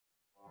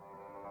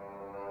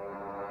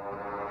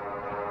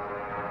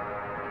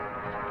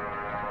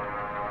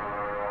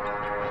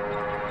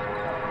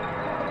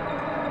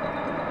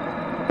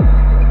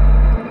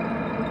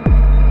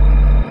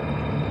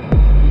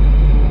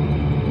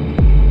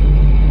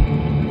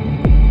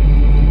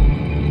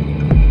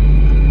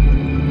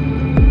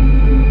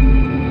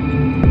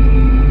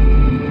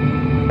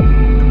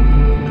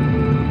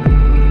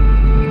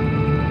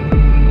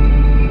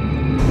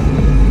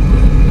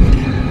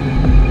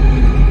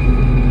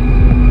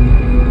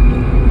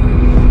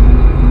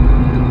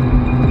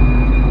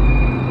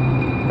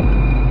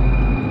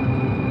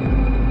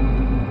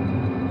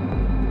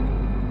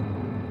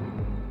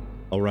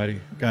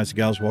Guys and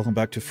gals, welcome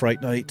back to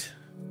Fright Night,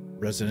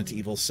 Resident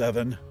Evil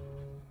 7,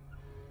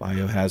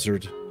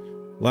 Biohazard.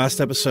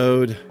 Last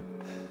episode,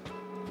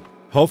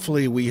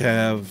 hopefully we've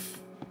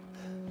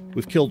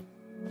killed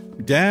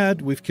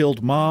Dad, we've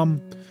killed Mom,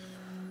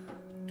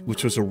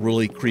 which was a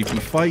really creepy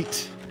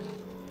fight.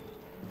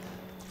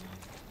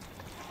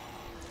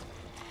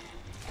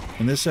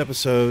 In this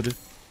episode,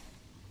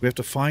 we have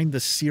to find the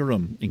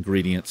serum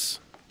ingredients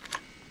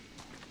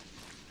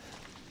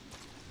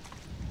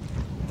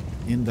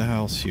in the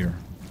house here.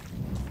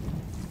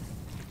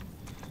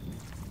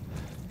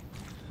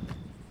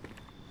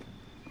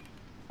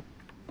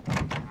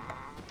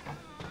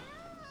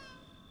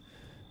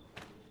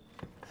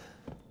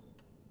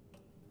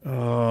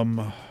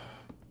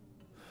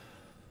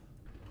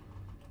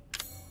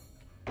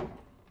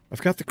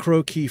 I've got the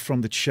crow key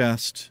from the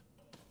chest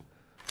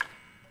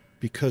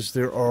because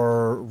there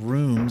are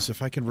rooms,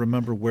 if I can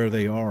remember where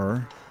they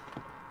are.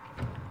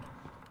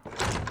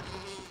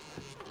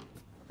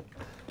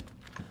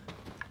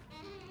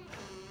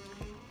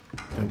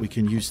 That we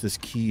can use this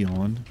key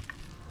on.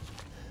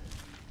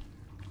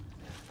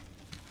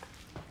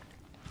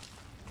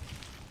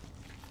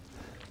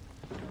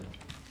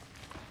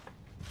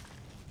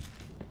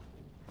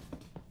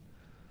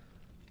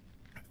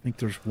 I think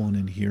there's one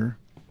in here.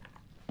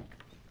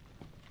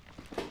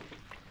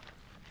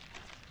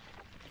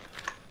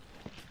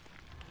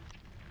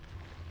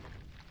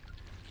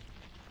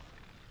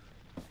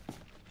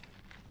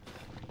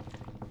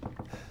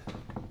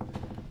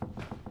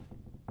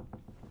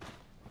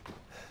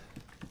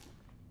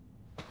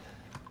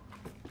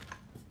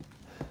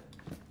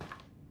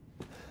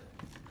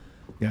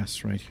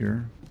 Yes, right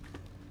here.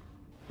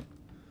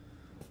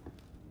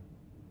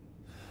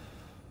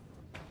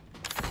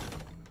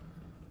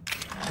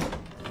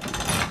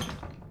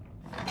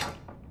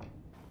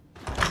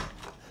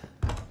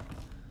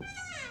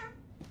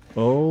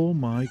 Oh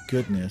my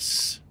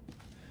goodness.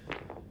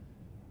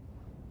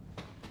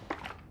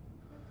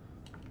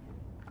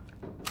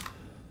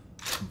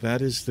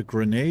 That is the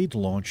grenade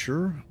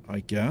launcher,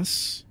 I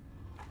guess.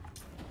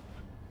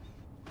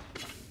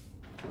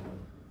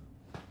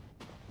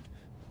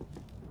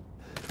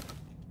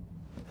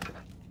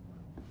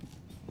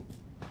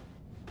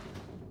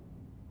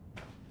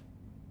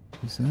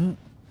 Is that?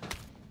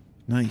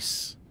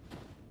 Nice.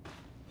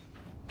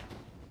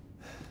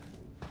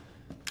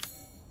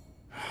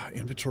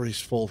 Inventory's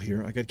full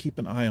here. I gotta keep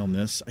an eye on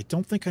this. I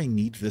don't think I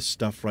need this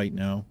stuff right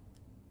now.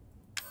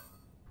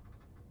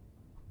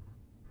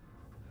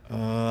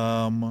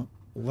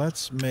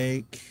 Let's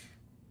make...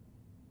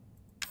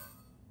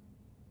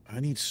 I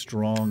need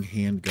strong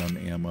handgun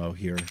ammo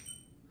here.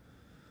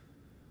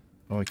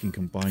 Oh, I can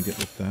combine it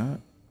with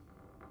that.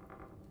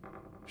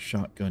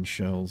 Shotgun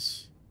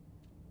shells.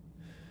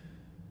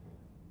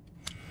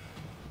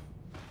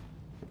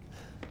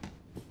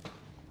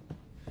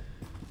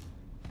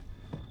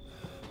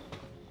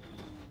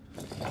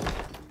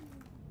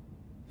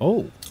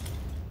 Oh,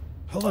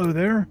 hello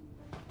there.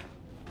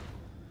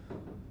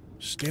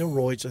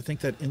 Steroids, I think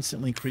that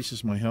instantly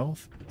increases my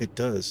health. It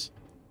does.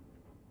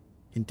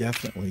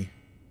 Indefinitely.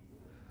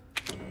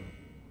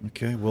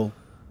 Okay, we'll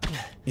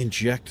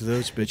inject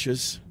those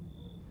bitches.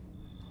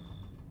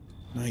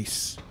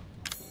 Nice.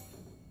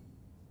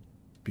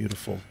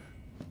 Beautiful.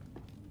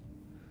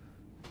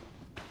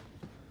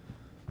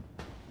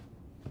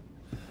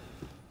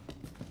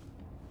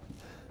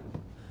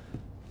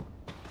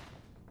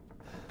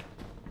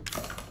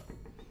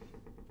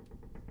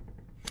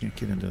 Can't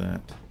get into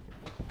that.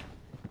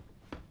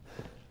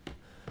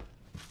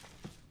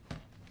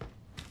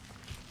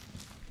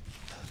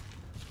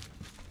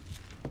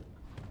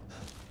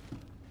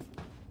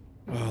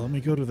 Let me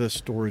go to the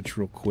storage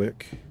real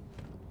quick.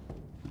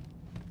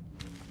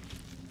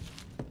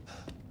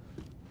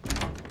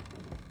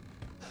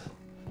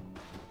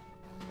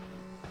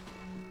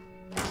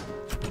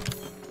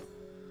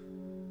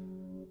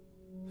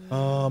 I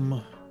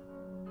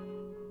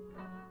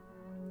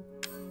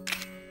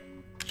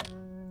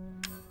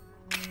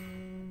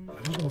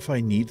don't know if I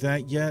need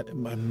that yet.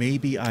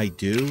 Maybe I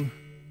do.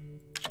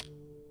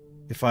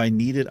 If I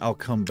need it, I'll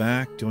come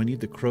back. Do I need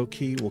the crow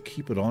key? We'll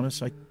keep it on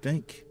us, I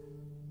think.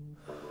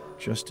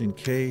 Just in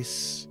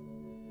case.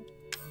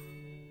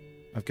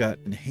 I've got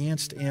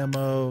enhanced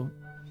ammo.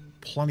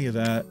 Plenty of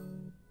that.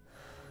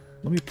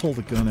 Let me pull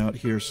the gun out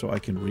here so I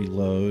can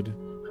reload.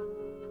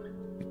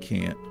 I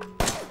can't.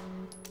 I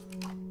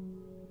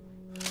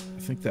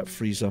think that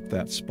frees up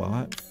that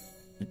spot.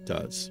 It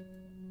does.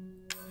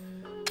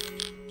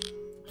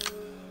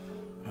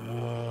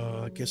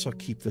 I guess I'll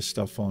keep this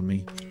stuff on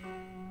me.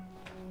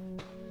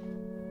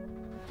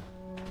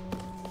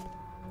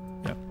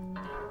 Yeah.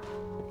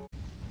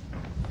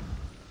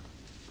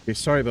 Okay,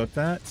 sorry about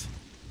that.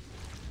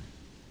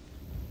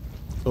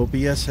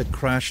 OBS had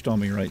crashed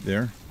on me right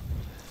there.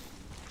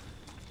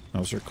 I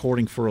was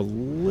recording for a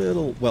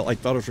little... Well, I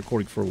thought I was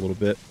recording for a little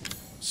bit.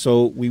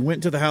 So we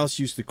went to the house,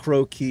 used the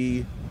crow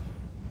key.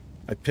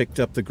 I picked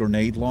up the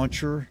grenade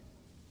launcher.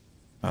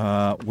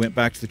 Went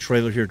back to the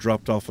trailer here,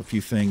 dropped off a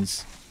few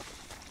things.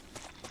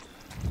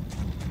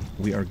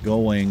 We are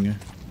going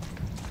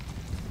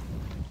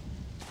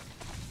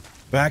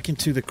back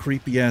into the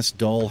creepy-ass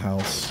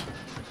dollhouse.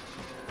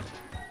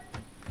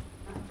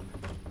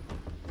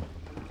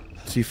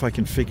 See if I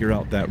can figure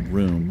out that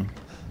room.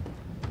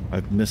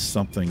 I've missed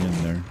something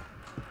in there.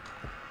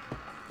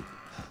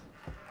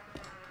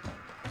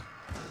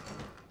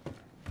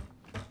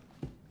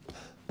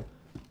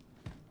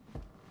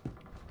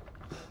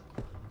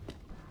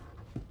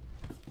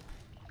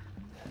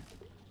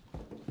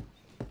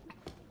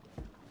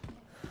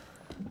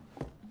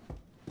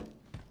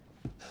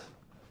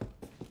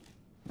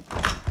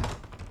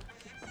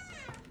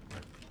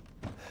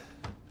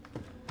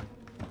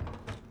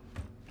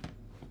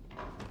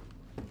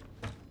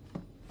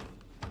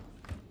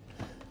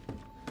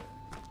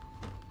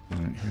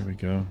 Here we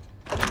go.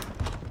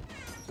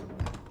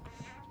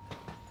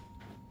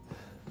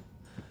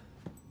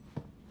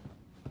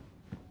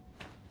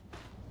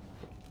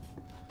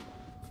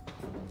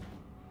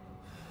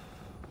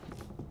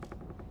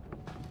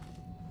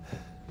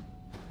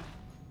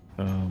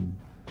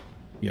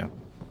 Yeah.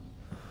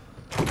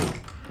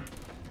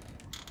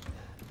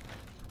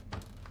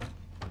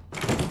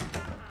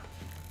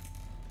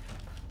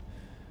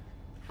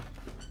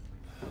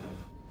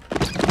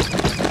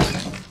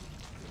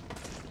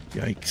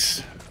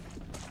 Yikes.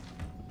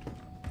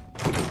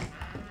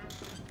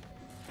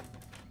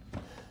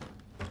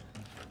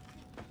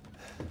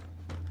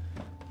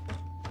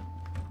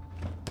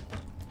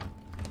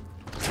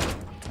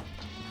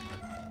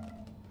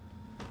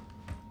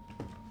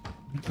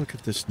 Let me look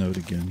at this note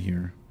again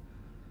here.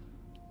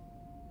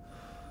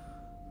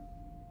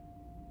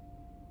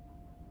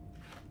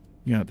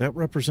 Yeah, that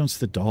represents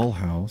the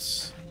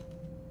dollhouse.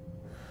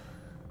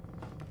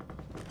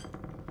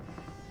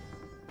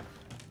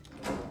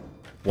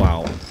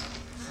 Wow.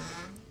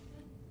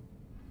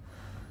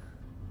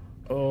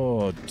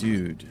 Oh,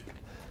 dude.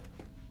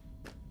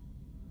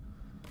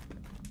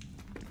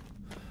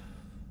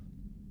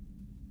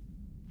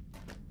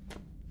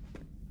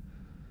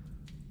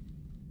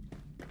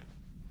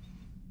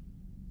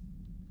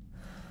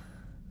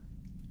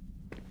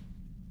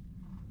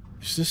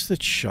 Is this the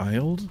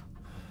child?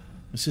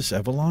 Is this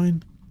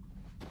Eveline?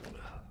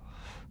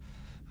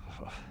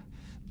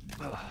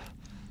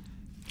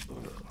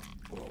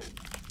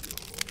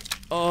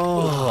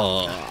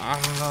 Oh,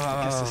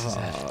 I guess this is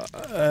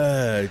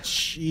it.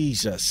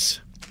 Jesus.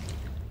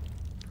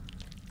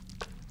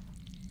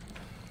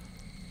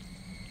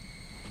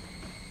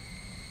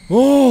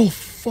 Oh,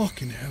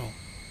 fucking hell.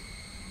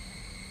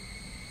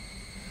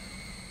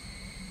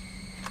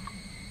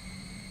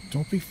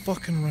 Don't be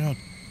fucking around.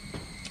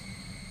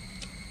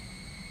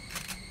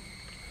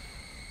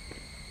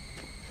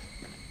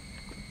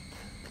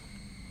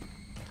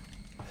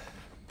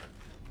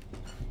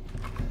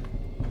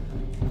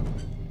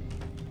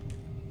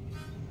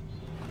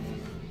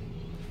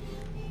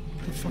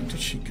 Where the fuck did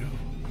she go?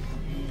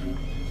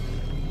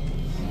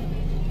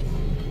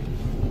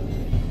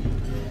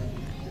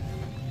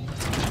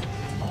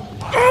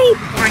 Oh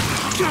my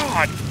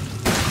God!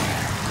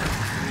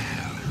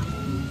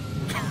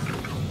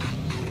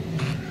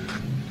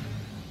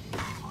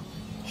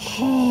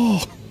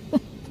 Oh.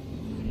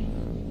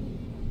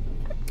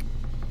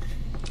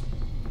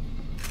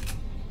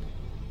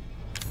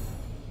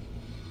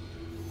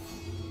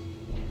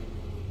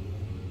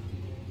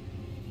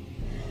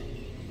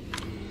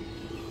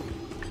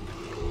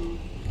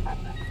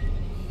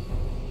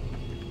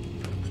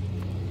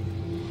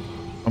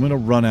 I'm gonna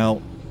run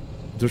out.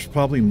 There's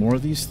probably more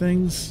of these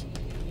things.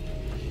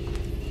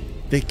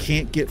 They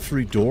can't get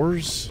through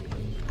doors.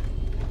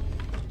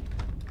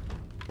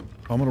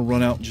 I'm gonna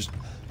run out and just...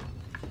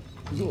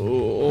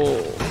 Oh.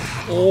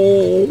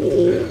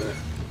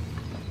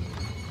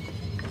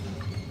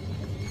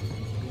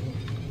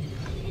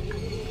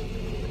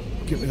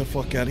 Get me the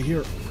fuck out of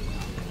here.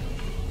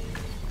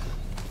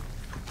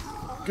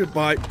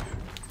 Goodbye.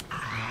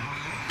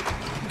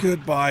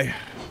 Goodbye.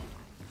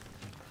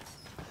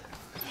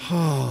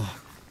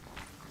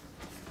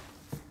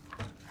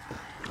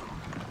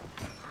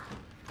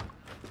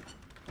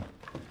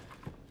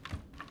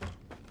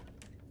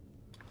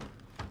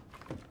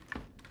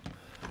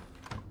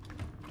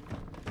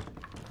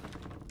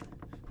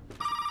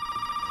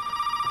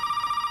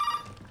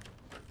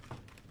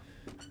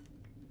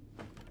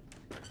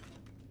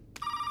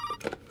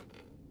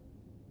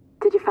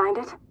 Did you find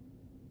it?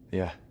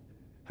 Yeah,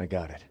 I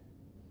got it.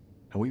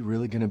 Are we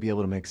really gonna be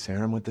able to make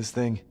serum with this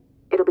thing?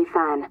 It'll be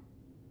fine.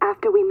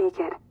 After we make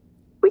it,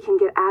 we can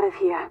get out of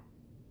here.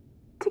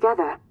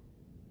 Together.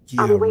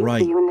 Yeah, I'll be waiting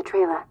right. for you in the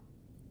trailer.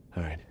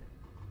 All right.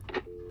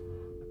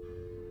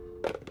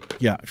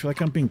 Yeah, I feel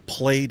like I'm being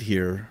played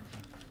here.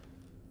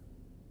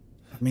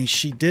 I mean,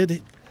 she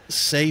did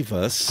save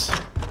us.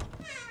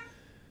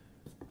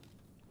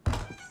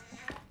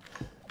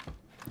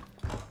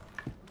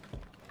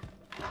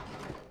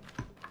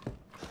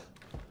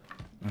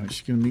 Alright,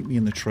 she's gonna meet me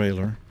in the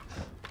trailer.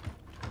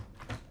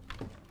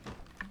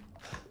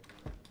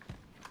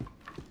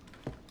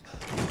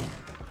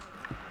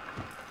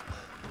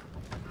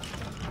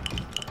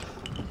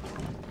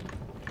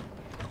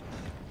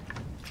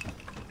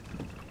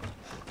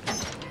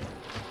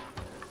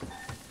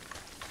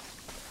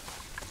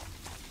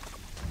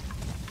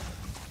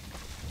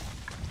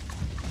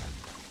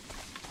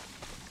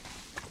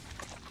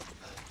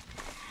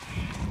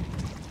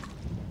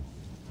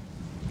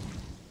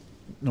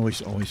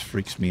 noise always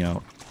freaks me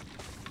out.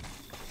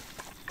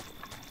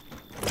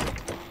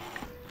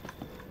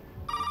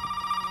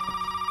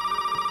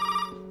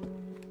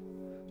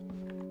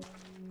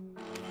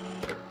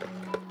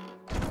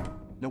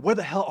 Now, where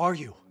the hell are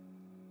you?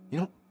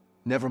 You know,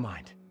 never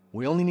mind.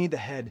 We only need the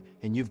head,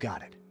 and you've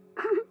got it.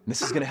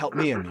 This is gonna help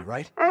me and me,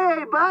 right?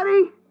 Hey,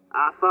 buddy.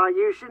 I thought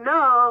you should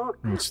know.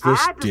 What's this,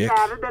 I dick?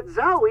 decided that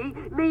Zoe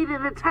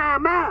needed a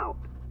timeout.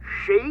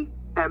 She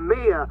and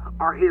Mia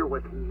are here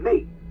with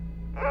me.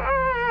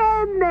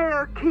 And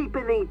they're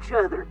keeping each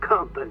other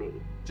company.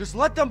 Just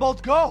let them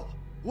both go.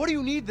 What do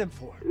you need them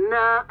for?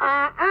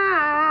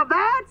 Nuh-uh.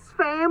 That's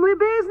family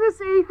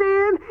business,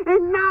 Ethan,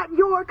 and not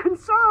your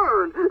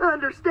concern.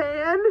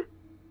 Understand?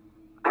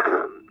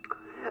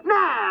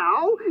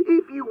 Now,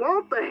 if you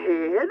want the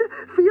head,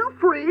 feel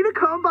free to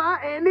come by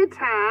any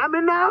time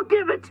and I'll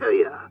give it to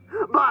you.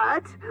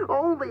 But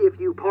only if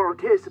you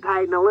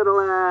participate in a little,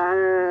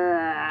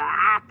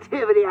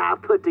 activity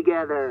I've put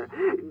together.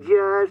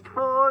 Just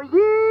for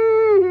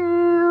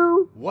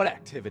you. What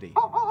activity?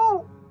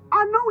 Oh,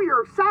 I know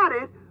you're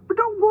excited, but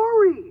don't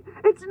worry.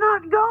 It's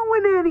not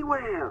going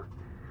anywhere.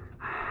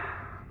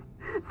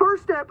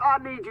 First step I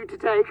need you to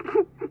take,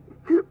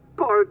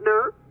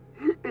 partner,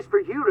 is for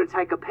you to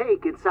take a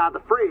peek inside the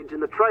fridge in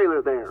the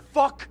trailer there.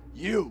 Fuck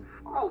you.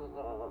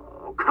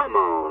 Oh, come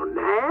on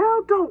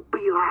now. Don't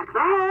be like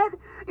that.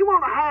 You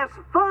want to have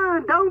some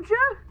fun, don't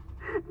you?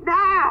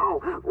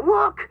 Now,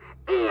 look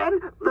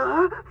in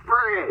the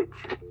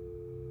fridge.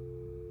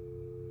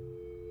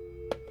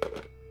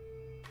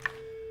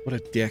 What a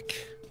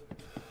dick.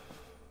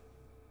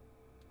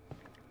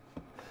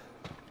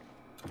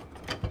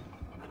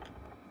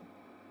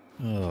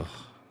 Ugh.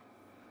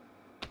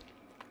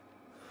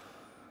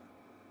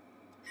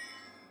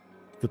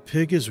 The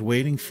pig is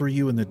waiting for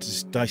you in the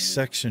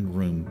dissection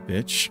room,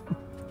 bitch.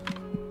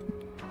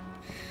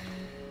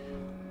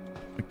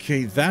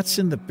 Okay, that's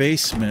in the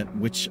basement,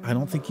 which I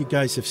don't think you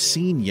guys have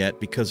seen yet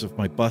because of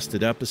my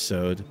busted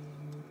episode.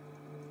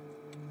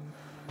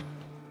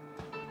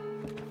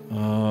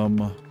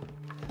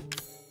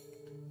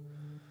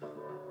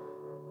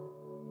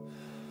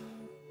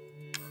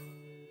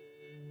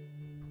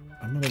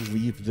 I'm gonna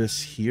leave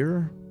this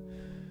here.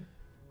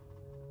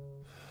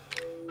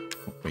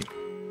 Oh, wait.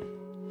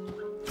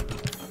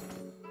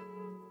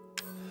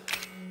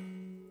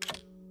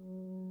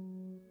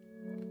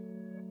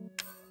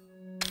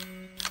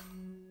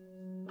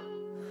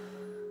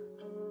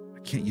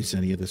 Can't use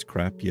any of this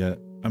crap yet.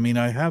 I mean,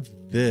 I have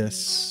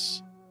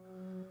this.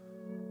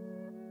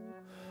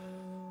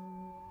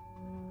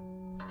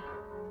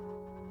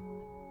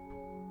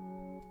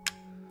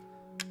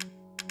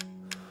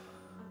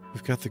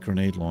 We've got the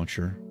grenade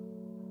launcher.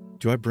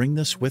 Do I bring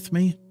this with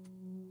me?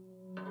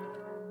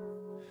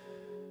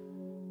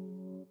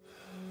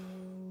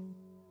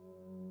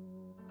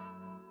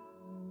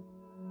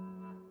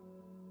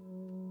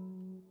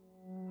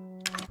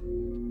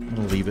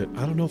 Leave it.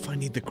 I don't know if I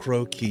need the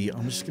crow key.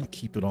 I'm just going to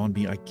keep it on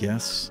me, I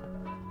guess.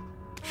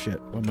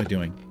 Shit, what am I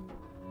doing?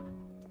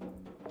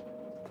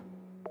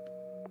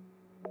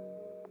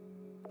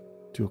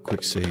 Do a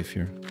quick save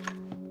here.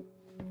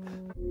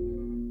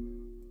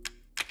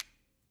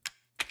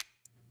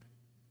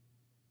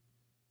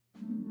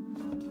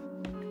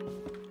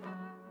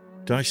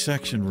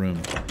 Dissection room.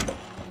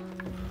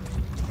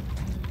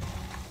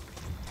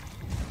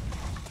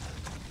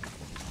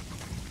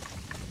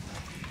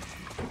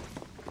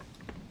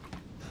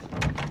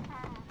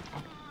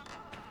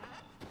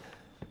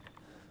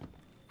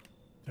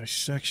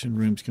 Dissection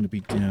room's going to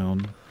be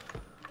down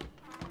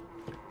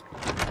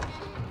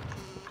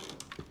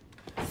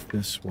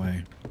this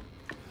way.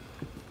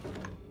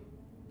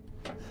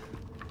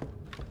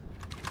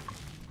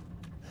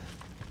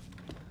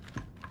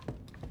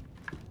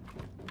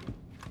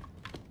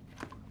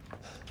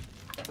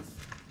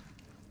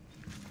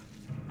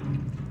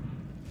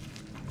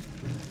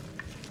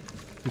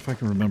 If I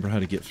can remember how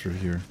to get through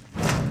here.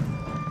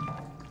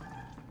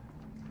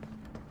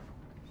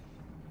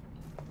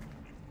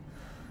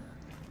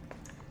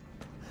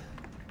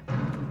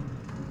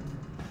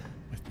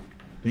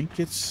 I think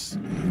it's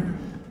here.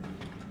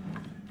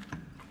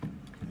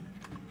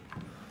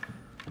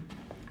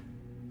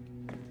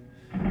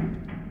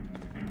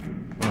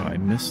 Oh, I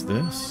missed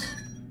this.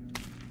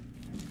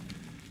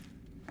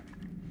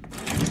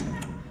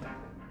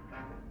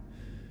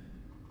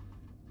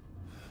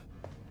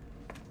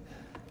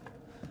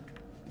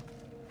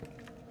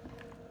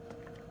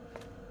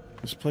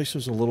 This place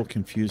is a little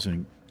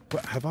confusing.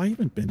 But have I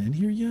even been in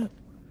here yet?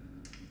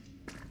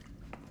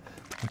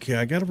 Okay,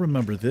 I gotta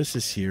remember this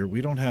is here. We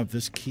don't have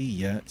this key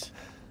yet.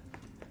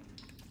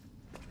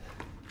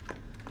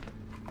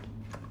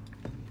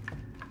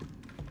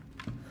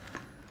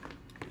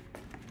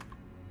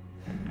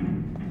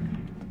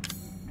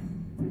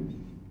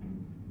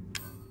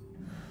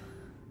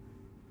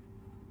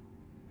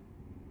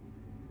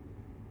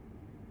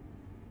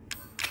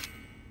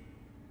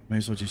 May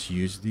as well just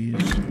use these.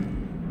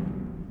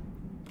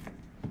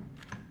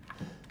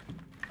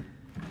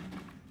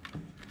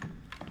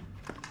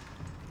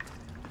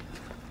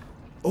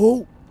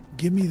 Oh,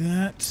 give me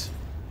that.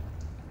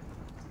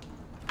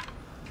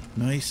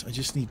 Nice. I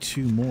just need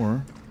 2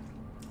 more.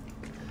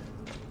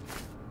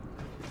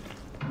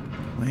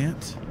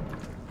 Plant.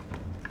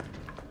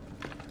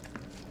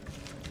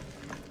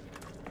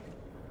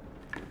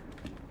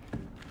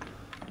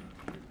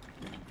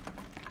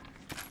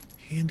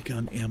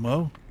 Handgun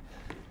ammo.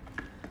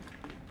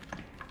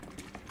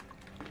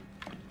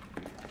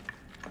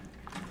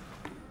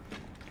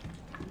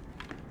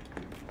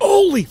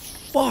 Holy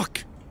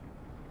fuck!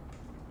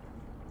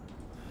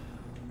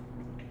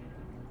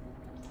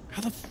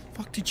 How the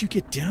fuck did you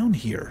get down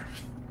here?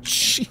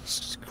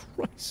 Jesus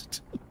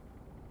Christ.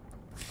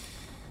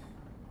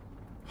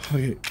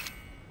 Okay.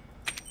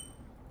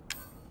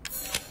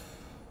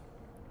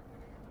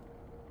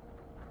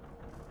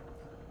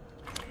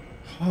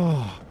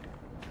 Oh.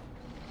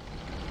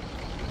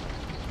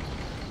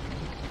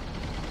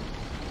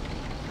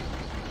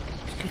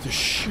 Scared the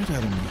shit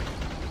out of me.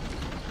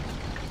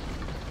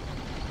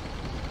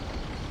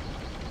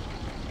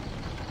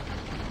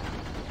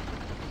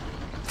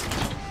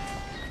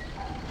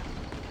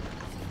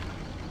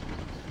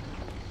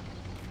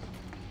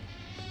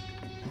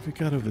 What have we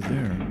got over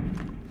there?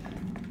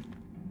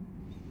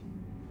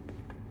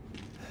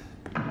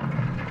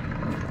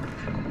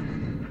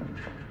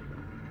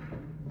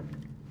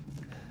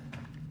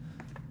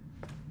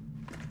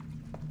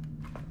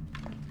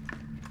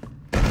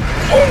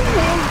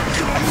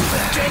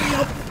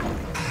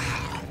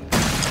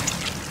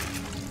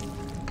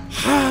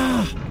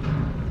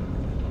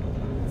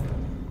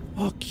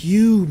 Fuck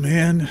you,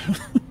 man.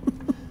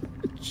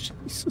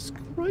 Jesus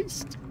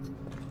Christ.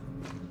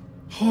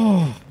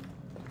 Oh.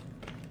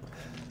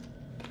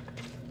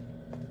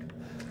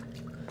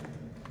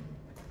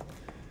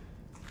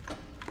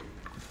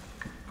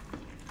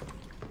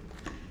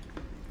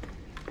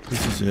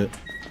 This is it.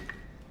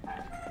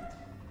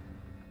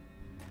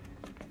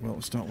 Well,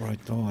 it's not where I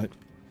thought.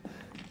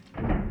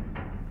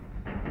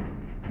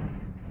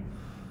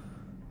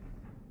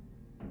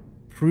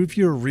 Prove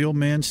you're a real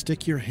man.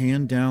 Stick your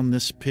hand down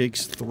this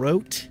pig's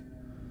throat.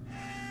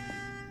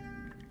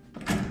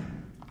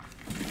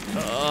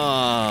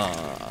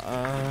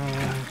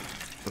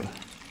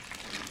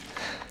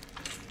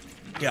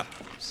 Yeah.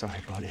 Sorry,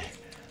 buddy.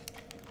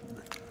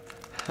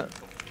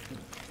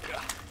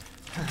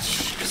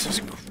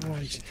 Jesus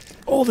Christ.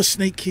 Oh, the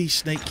snake key,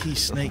 snake key,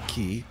 snake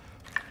key.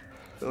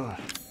 Ugh.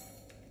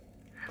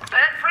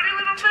 That pretty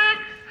little thing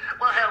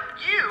will help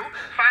you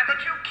find the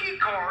 2 key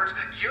cards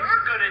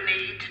you're gonna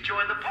need to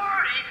join the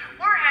party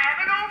we're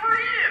having over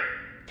here.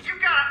 You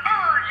gotta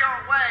earn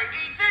your way,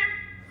 Ethan.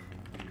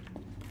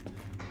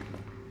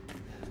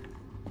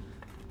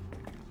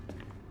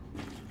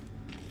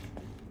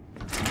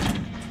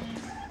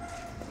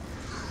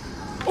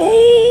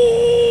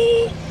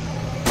 Oh!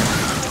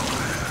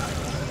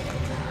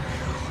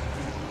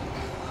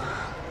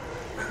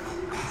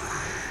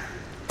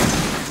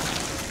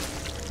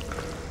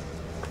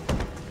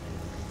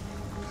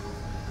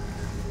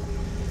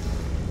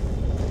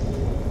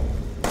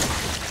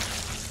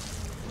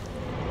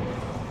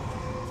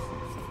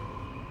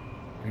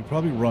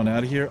 Probably run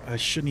out of here. I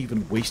shouldn't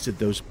even wasted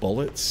those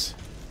bullets.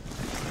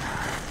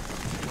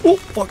 Oh,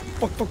 fuck,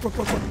 fuck, fuck, fuck,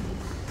 fuck, fuck.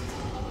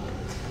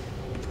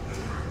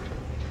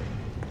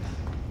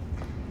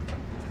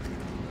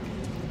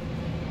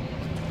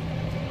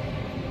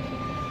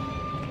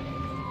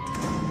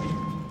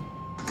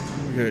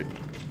 Okay.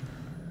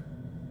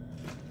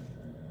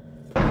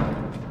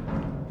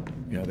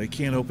 Yeah, they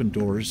can't open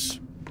doors.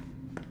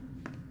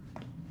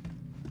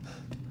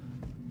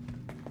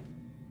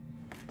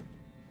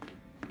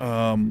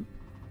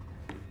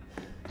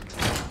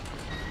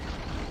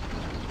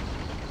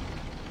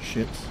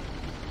 Shit.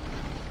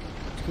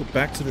 Let's go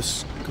back to the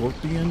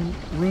scorpion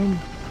room.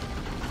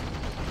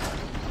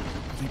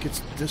 I think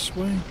it's this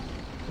way.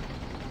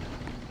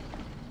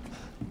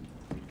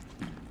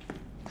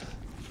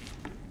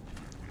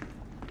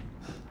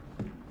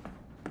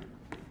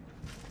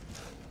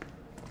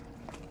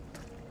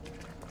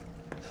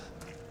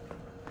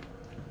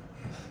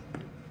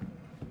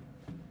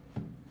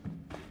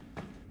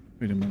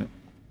 Wait a minute.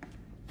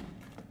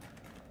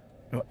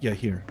 Oh, yeah,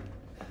 here.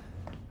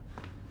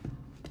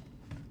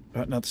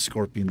 Not the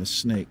scorpion, the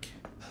snake.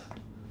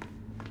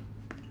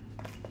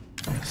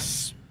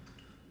 Yes.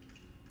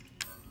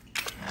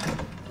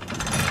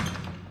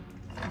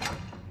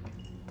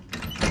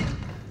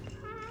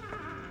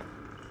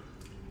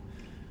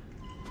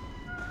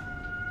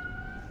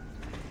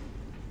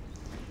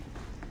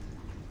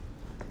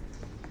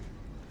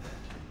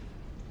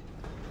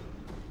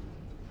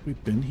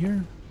 We've been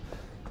here?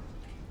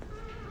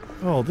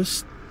 Oh,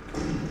 this...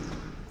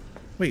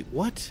 Wait,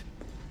 what?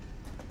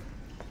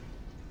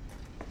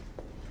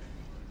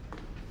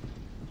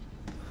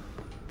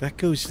 That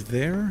goes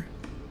there?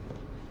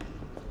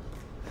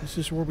 This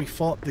is where we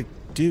fought the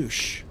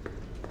douche.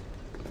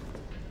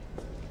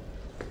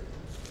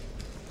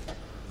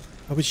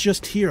 I was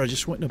just here. I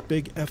just went in a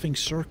big effing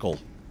circle.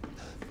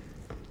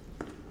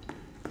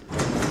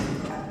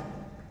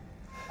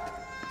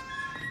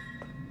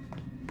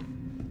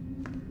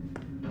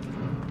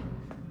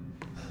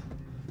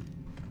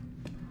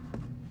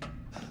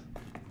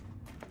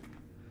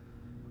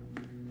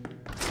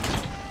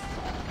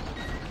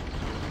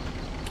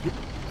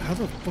 How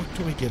the fuck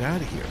do I get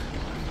out of here?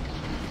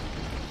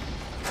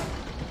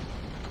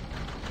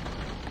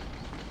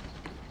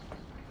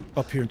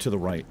 Up here and to the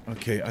right.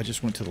 Okay, I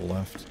just went to the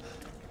left.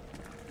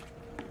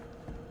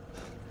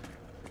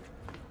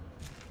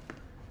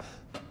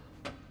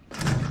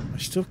 I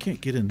still can't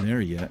get in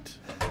there yet.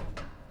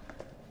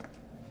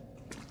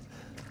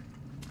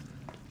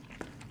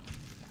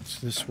 It's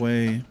this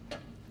way.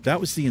 That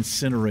was the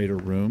incinerator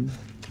room.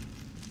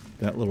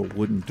 That little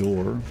wooden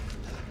door.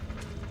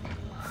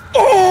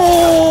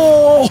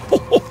 Oh!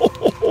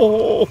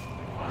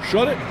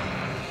 Shut it!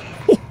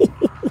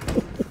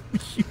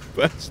 You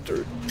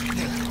bastard.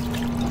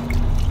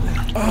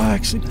 Oh, I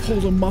actually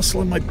pulled a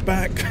muscle in my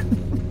back.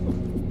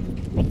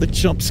 From the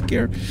jump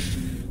scare.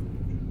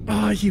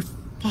 Ah, you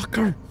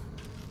fucker.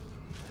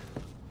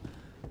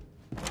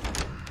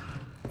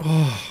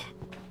 Oh.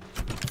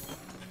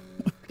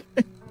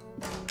 Okay.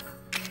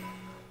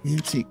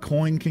 Antique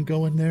coin can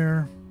go in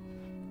there.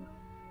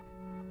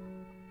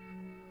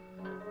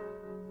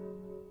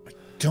 I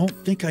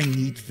don't think I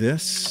need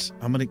this.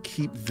 I'm going to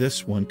keep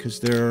this one because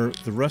the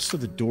rest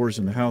of the doors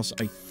in the house,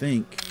 I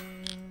think...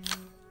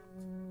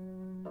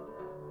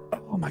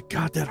 Oh my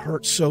god, that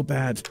hurts so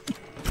bad.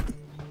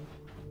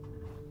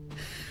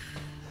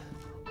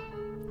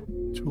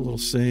 Do a little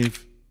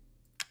save.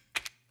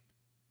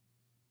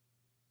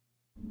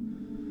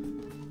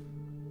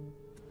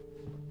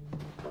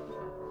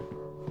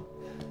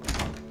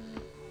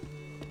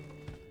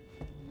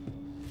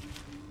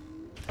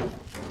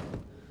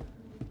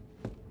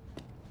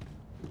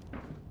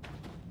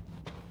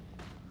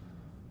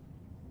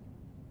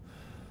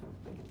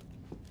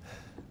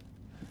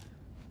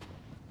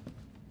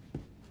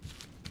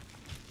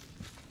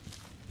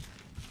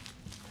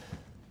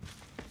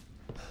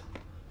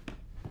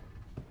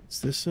 Is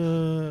this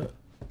no,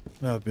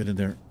 I've been in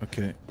there.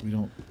 Okay, we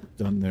don't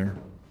done there.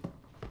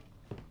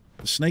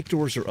 The snake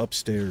doors are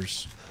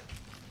upstairs.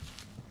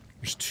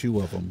 There's 2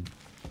 of them.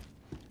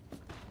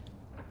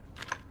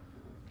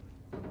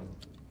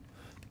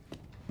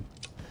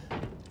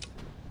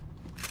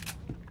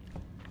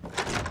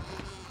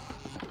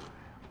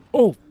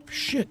 Oh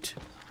shit.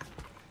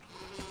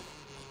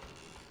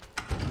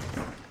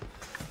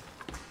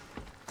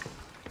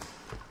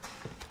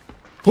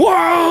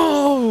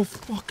 Whoa!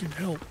 Fucking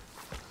hell.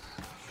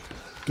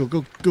 Go,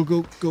 go, go,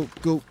 go, go,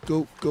 go,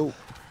 go, go.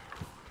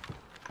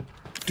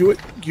 Do it.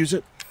 Use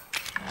it.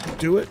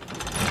 Do it.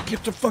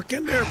 Get the fuck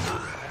in there.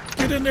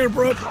 Get in there,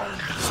 bro.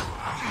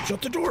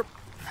 Shut the door.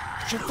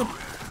 Shut the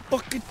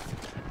fucking...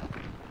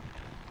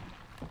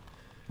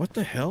 What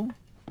the hell?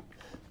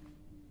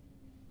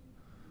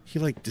 He,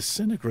 like,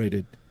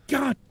 disintegrated.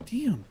 God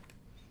damn.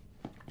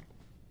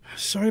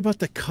 Sorry about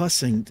the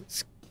cussing.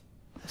 It's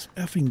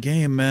effing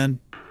game, man.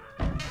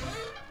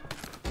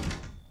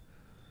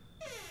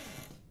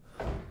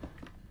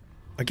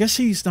 I guess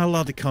he's not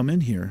allowed to come in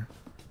here.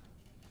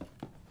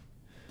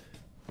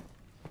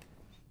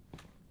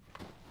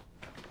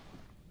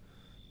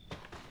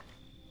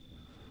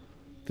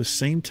 The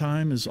same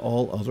time as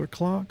all other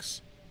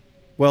clocks?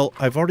 Well,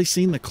 I've already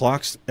seen the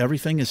clocks.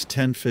 Everything is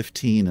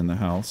 10:15 in the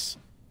house.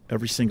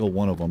 Every single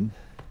one of them.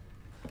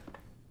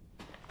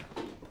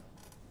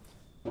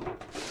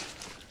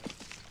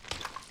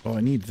 Oh, I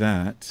need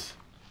that.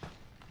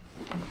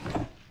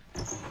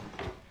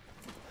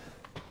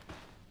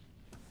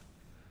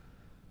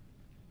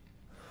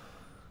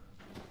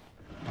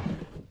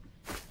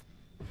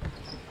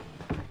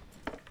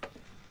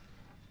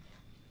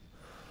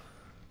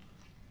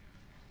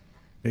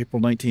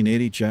 April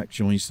 1980, Jack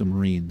joins the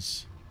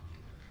Marines.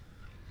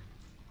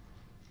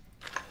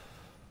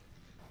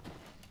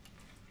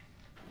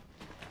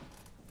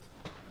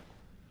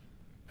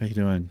 How you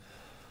doing?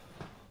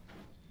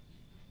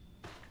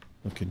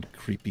 Looking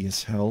creepy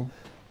as hell.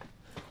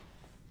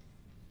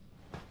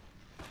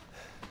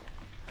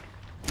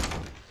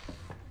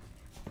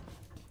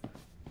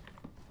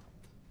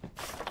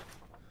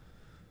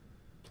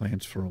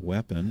 Plans for a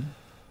weapon.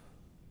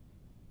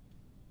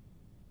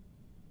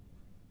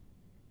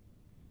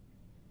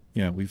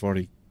 Yeah, we've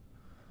already...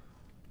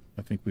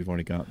 I think we've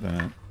already got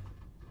that.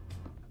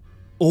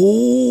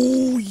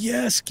 Oh,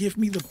 yes! Give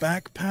me the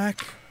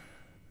backpack.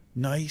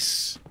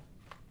 Nice.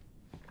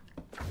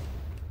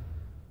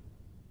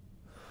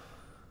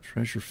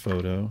 Treasure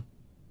photo.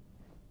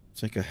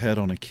 It's like a head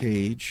on a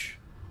cage.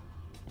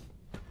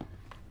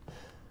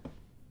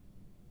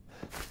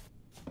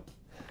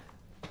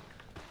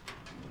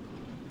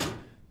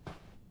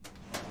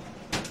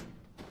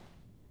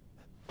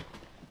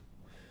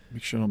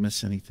 Make sure I don't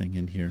miss anything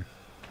in here.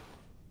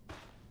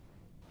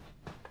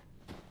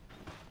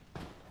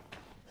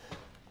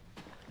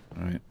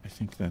 Alright, I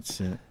think that's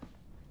it.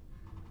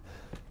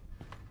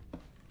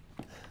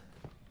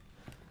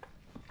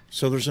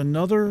 So there's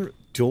another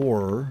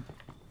door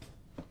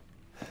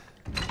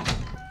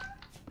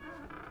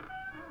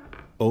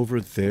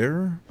over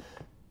there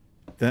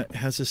that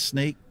has a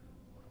snake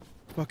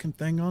fucking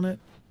thing on it.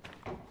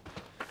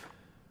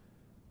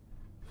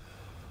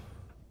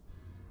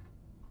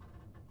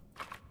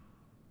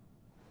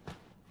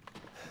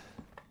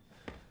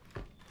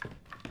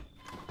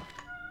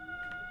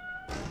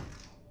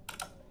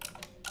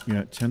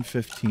 Yeah,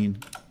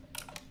 10:15.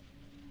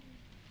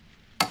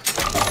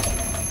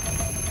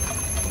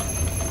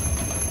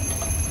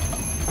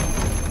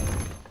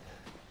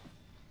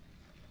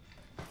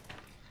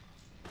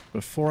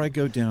 Before I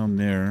go down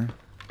there...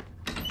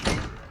 Where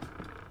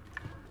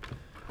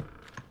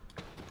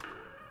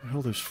the hell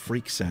are those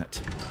freaks at?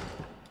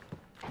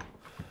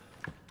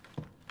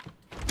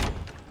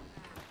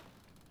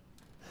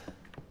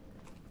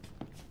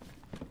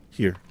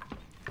 Here.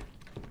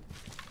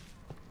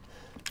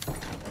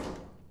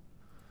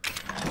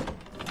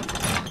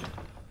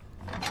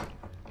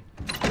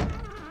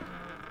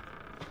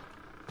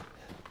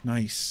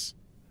 Nice.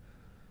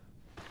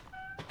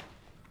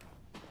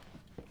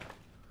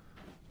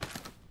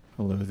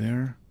 Hello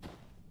there.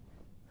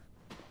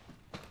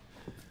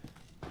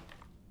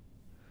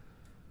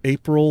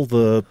 April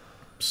the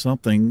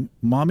something.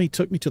 Mommy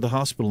took me to the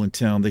hospital in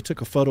town. They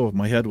took a photo of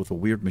my head with a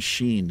weird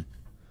machine.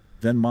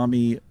 Then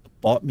Mommy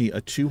bought me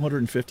a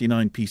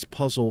 259-piece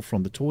puzzle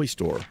from the toy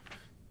store.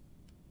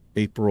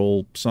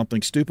 April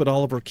something. Stupid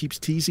Oliver keeps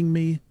teasing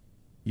me.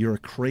 You're a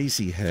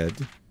crazy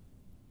head.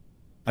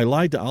 I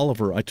lied to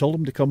Oliver. I told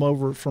him to come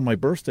over for my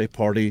birthday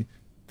party,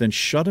 then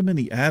shut him in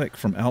the attic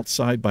from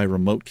outside by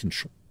remote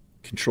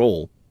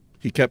control.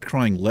 He kept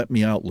crying, "Let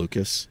me out,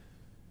 Lucas."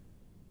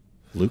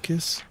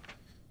 Lucas?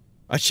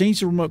 I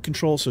changed the remote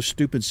control so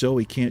stupid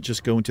Zoe can't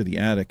just go into the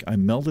attic. I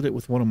melded it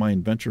with one of my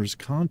inventor's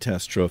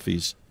contest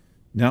trophies.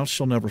 Now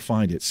she'll never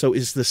find it. So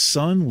is the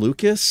son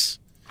Lucas?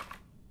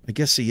 I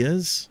guess he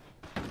is.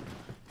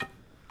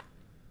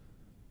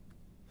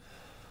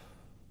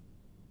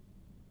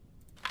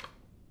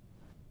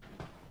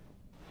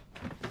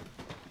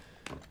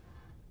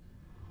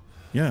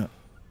 Yeah.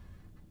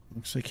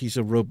 Looks like he's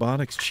a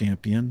robotics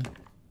champion.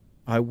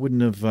 I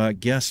wouldn't have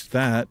guessed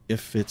that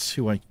if it's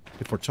who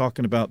if we're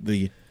talking about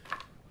the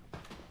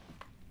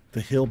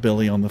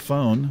hillbilly on the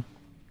phone.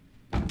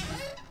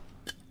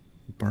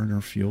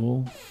 Burner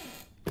fuel.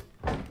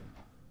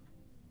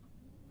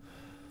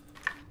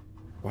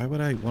 Why would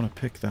I want to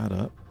pick that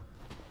up?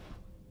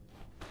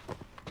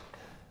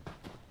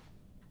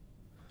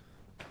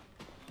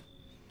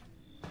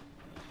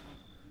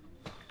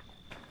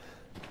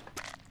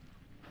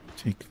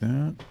 Take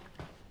that.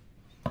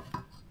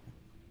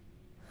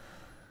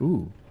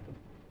 Ooh.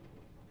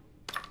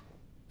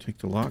 Take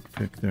the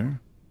lockpick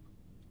there.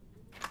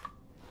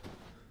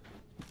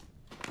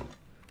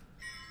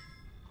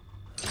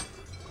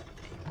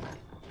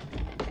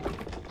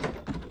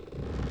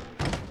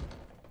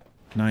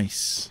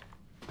 Nice.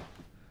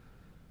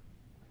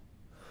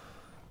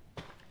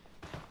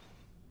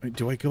 Wait,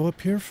 do I go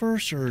up here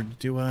first, or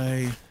do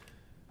I...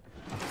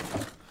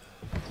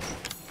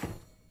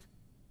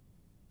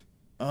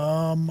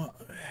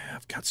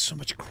 I've got so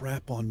much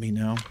crap on me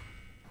now.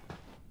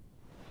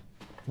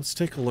 Let's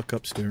take a look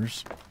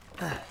upstairs.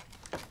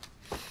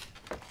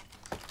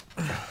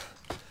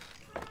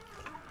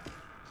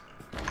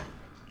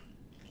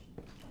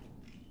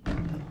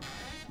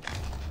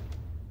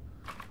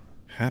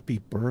 Happy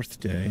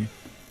birthday.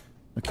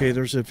 Okay,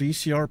 there's a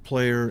VCR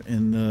player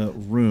in the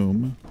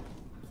room.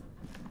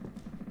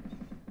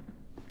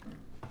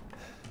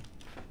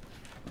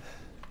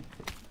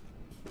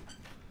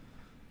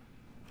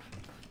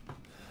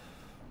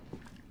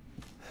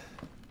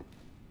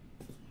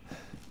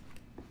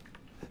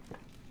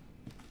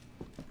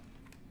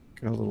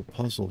 Got a little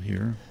puzzle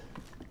here.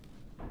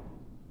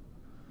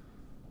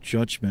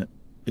 Judgment.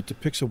 It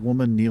depicts a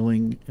woman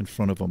kneeling in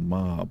front of a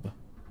mob.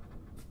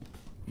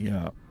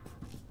 Yeah.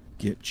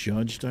 Get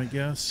judged, I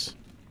guess.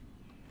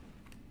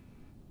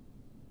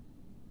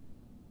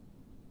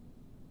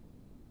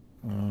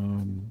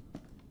 Oh,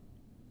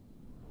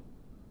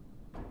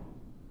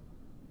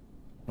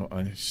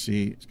 I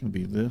see. It's going to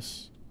be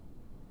this.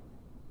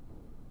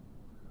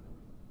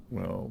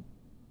 Well...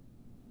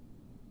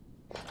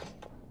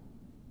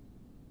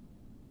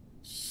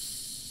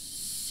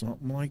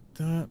 something like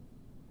that?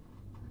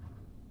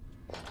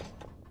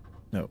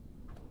 No.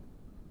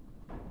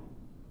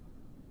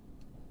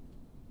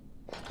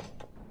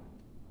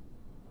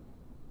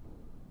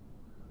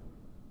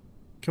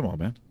 Come on,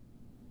 man.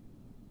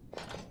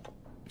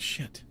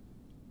 Shit.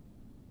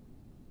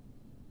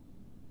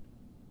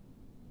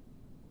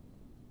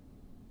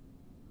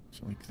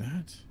 So like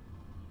that?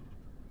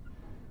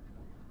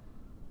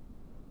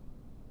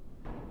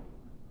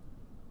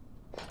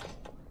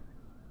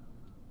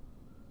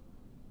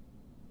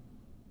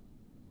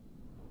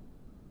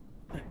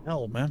 What the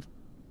hell, man?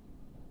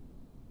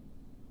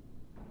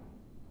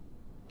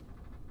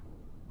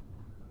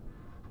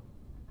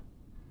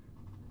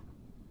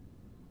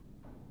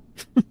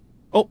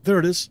 Oh, there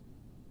it is.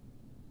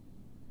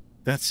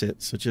 That's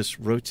it. So just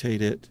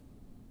rotate it.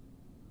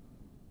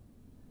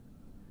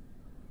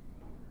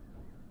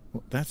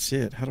 Well, that's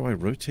it. How do I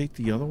rotate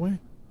the other way?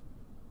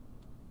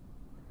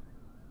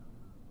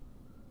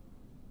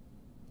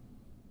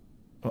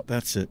 Oh,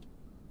 that's it.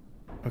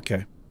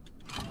 Okay.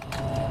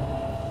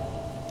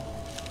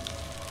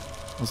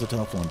 That was a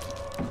tough one.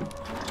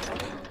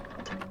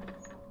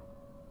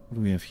 What do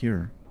we have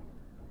here?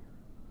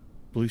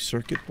 Blue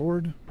circuit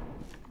board?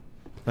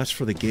 That's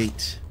for the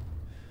gate.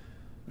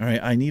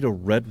 Alright, I need a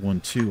red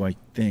one too, I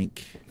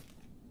think.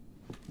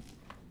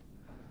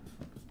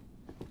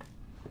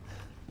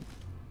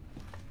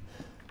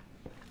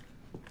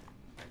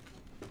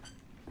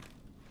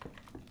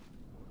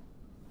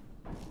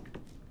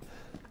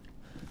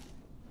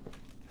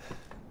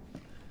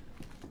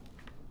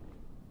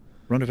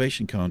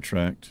 Renovation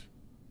contract.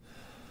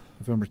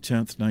 November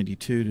 10th,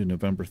 92 to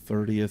November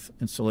 30th.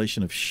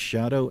 Installation of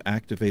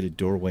shadow-activated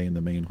doorway in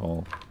the main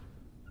hall.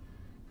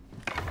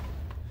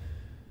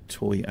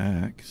 Toy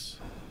axe.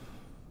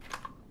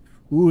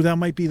 Ooh, that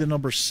might be the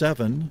number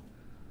 7.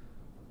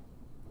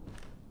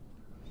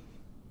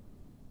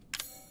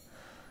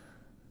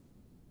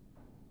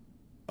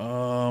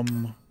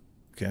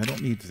 Okay, I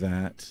don't need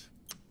that.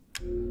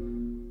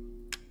 I'm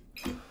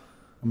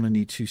gonna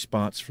need 2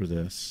 spots for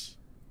this.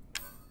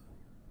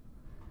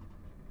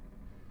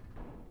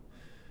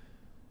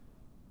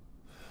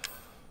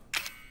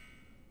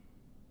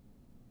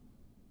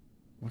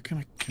 What can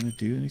I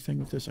do anything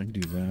with this? I can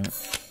do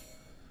that.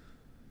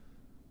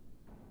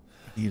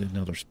 I need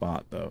another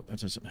spot though. That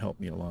doesn't help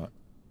me a lot.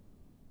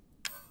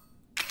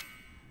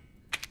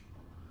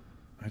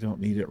 I don't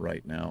need it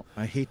right now.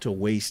 I hate to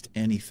waste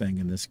anything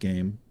in this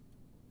game.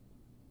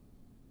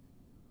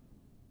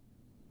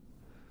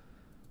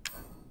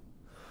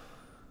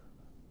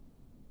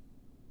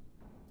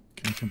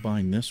 Can I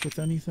combine this with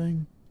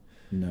anything?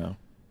 No.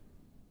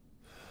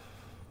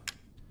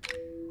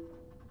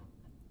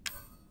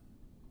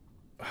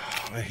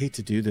 I hate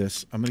to do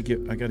this. I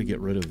gotta get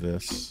rid of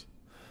this.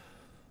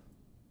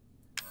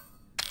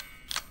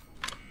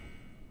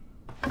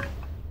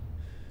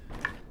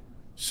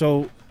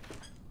 So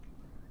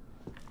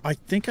I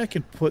think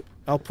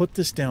I'll put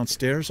this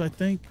downstairs, I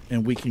think,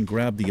 and we can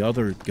grab the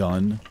other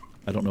gun.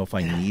 I don't know if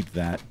I need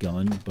that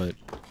gun, but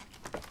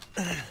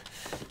I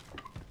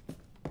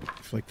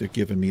feel like they're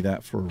giving me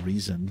that for a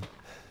reason.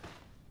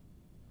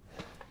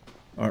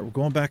 Alright, we're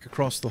going back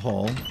across the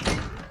hall.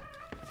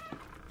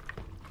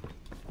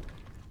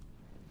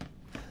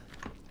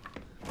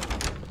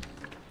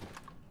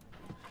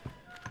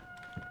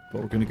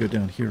 But we're going to go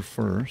down here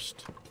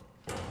first.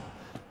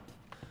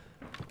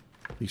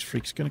 These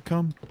freaks going to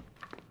come?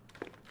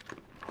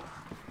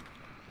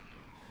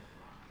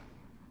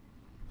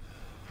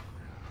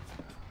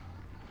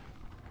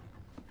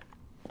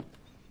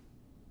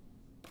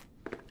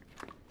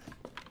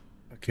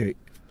 Okay,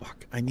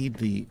 fuck. I need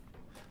the...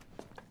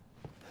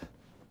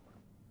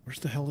 Where's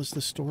the hell is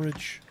the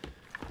storage?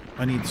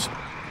 I need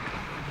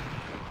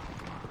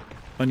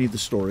the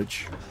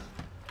storage.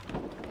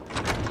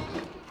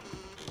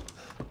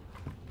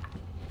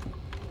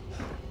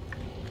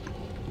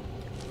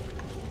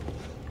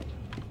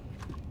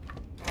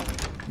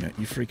 Yeah,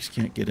 you freaks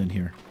can't get in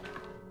here.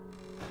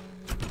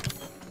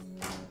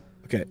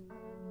 Okay.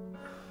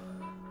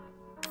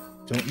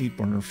 Don't need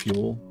burner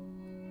fuel.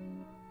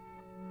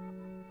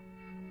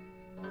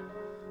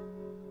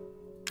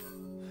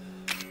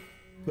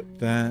 Put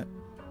that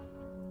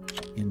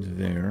in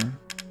there.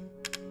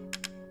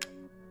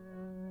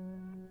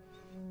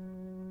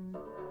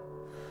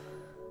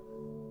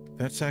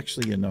 That's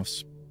actually enough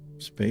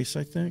space,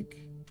 I think.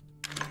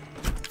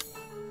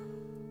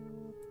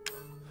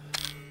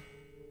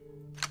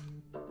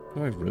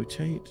 Do I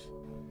rotate?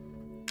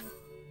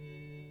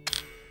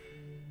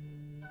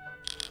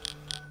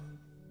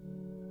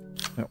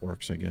 That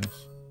works, I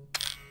guess.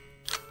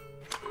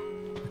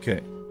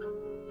 Okay.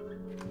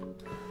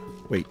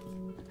 Wait.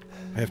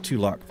 I have 2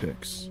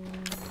 lockpicks.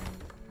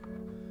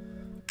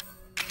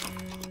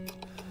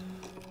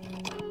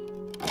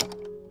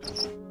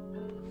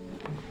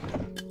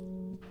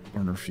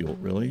 Burner fuel,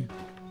 really?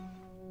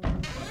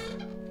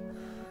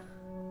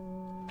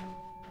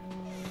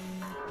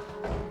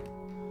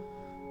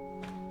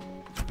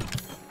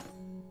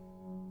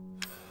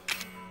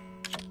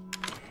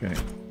 Okay.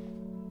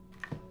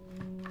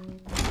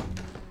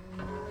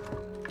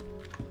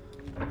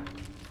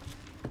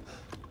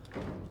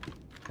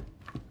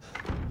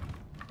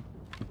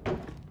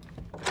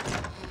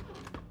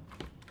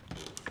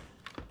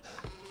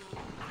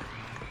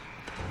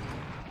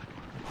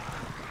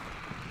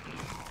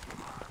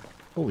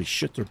 Holy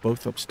shit, they're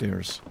both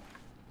upstairs.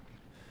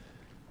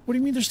 What do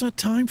you mean there's not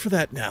time for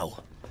that now?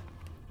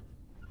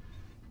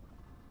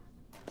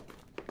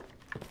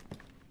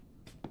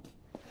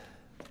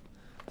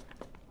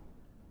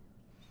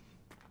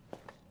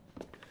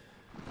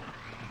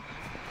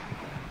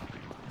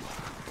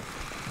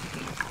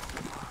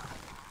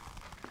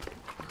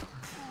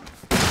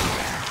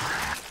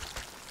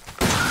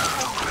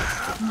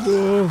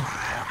 Whoa.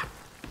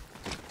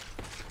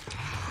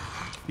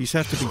 These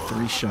have to be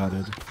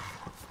 3-shotted.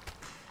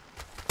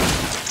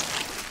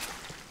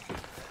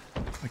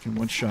 I can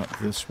one-shot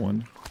this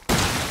one.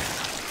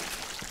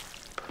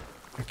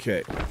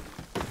 Okay.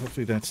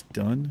 Hopefully that's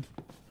done.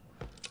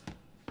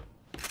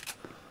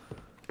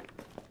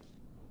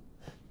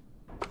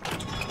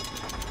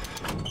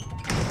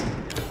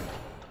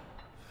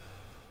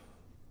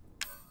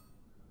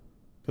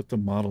 Put the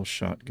model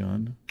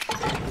shotgun.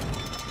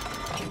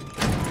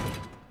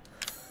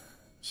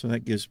 So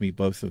that gives me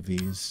both of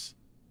these.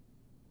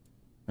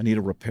 I need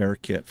a repair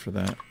kit for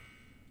that.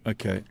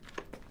 Okay.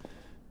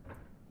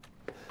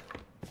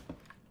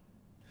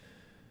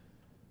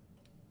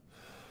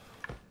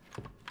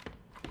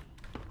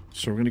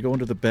 So we're going to go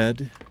into the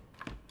bed.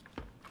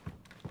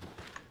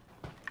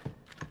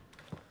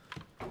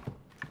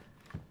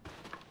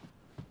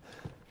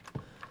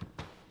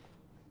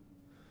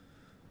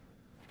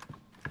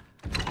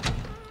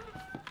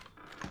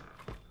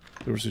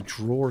 There was a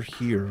drawer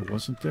here,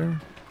 wasn't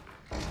there?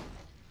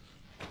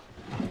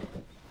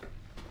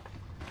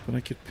 That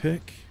I could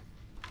pick?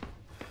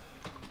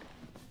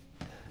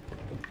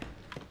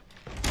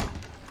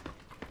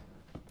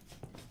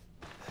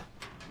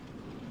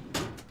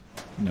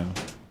 No.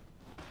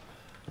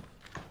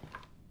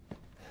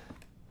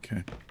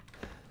 Okay.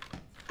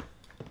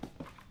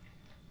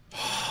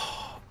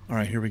 All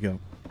right, here we go.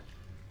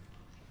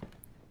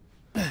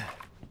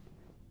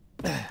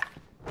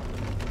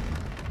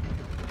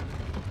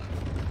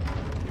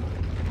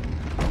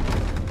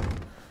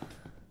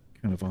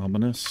 Kind of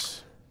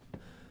ominous.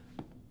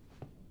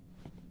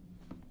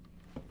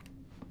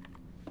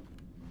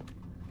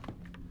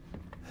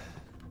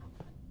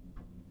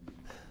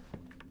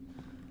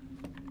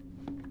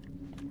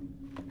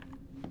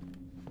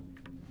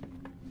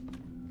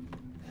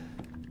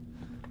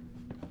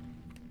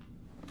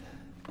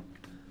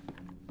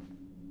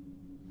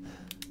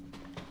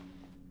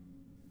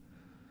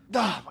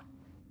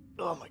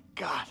 Oh my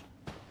God.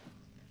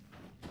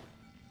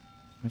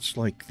 That's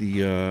like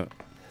the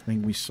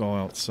thing we saw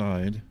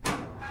outside.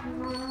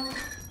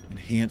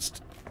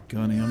 Enhanced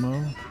gun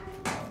ammo.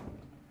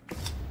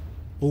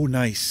 Oh,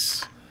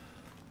 nice.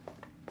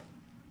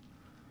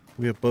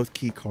 We have both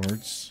key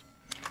cards.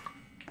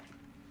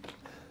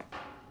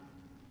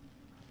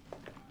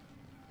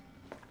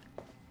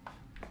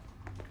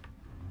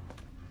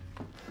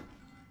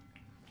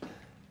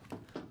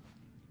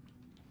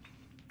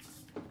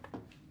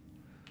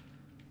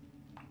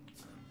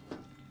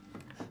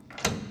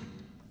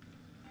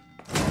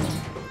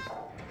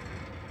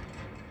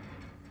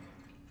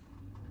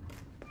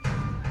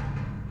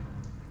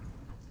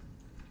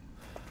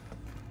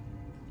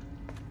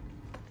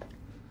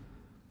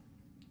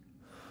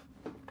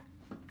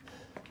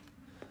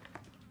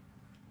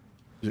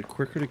 Is it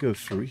quicker to go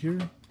through here?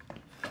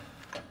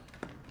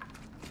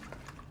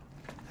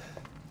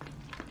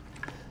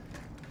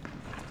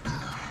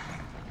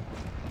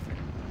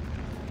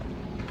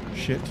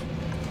 Shit.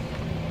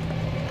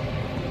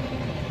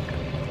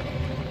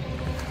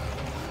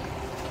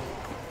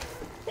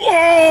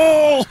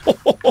 Oh!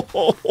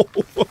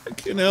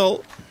 Fucking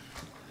hell.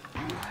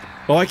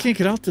 Oh, I can't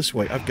get out this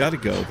way. I've got to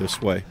go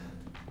this way.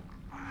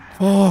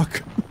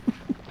 Fuck.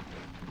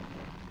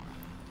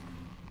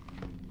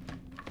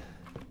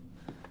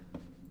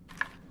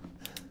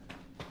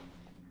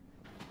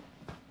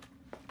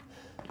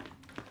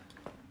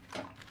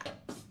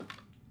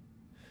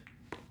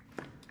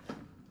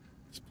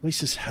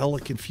 This is hella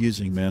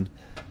confusing, man.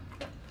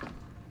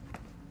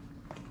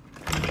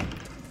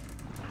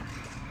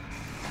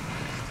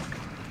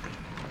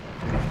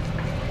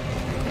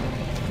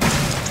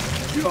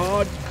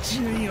 God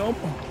damn.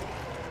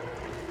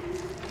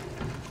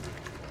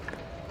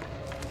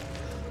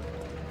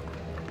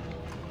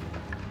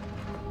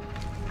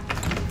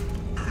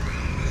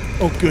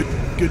 Oh, good.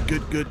 Good,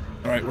 good, good.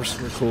 All right, we're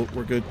cool.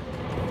 We're good.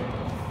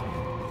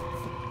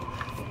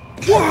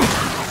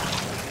 Whoa!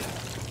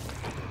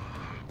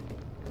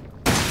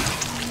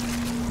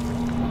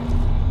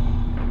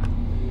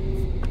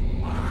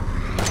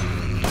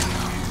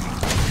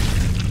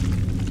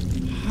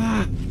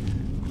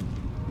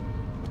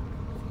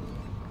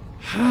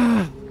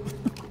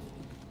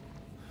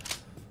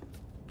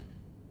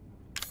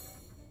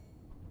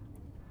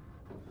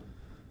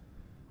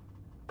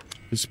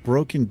 This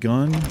broken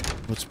gun,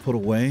 let's put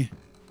away.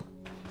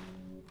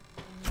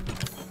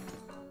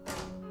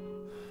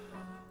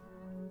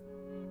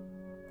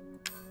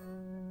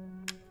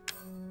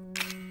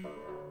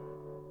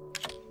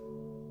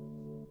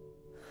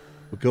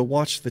 We'll go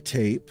watch the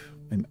tape.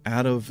 I'm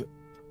out of...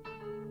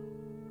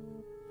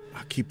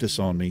 I'll keep this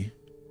on me.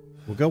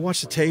 We'll go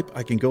watch the tape.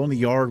 I can go in the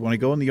yard. When I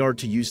go in the yard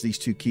to use these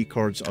two key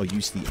cards, I'll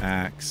use the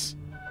axe.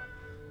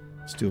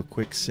 Let's do a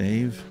quick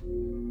save.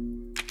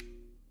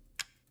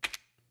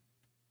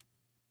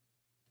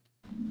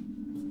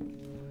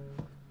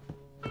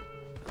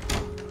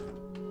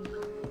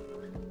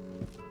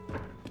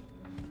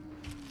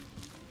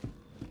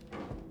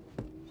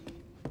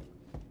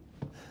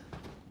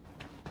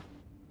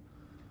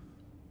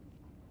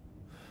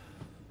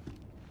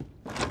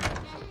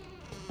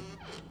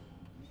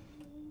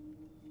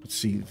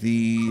 See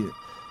the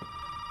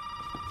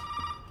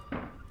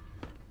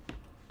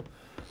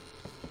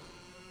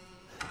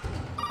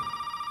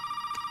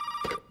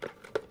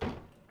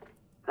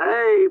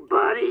Hey,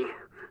 buddy.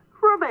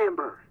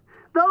 Remember,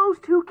 those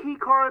two key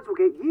cards will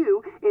get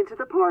you into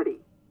the party.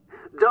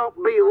 Don't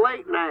be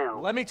late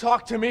now. Let me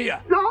talk to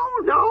Mia. No,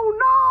 no,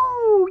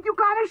 no! You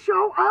gotta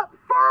show up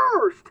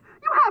first!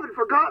 You haven't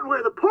forgotten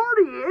where the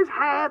party is,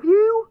 have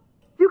you?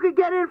 You can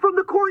get in from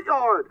the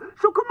courtyard.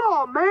 So come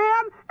on,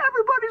 man.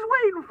 Everybody's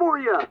waiting for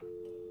you.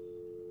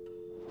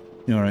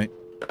 All right.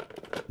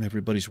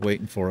 Everybody's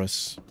waiting for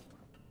us.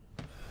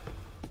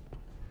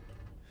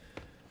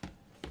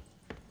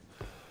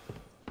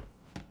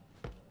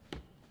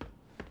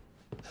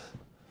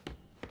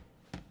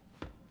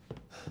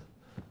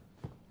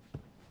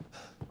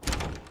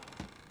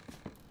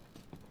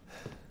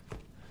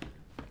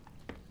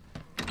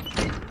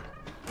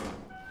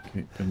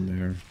 Okay, been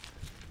there.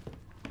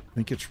 I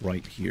think it's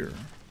right here.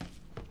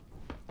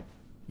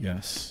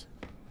 Yes.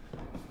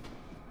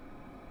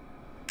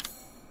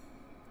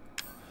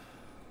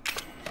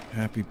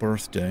 Happy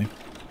birthday.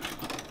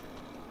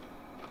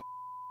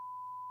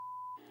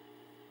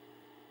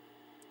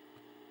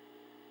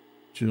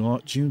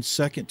 June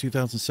 2nd,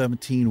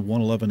 2017,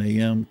 1:11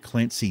 a.m.,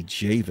 Clancy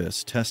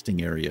Javis,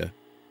 testing area.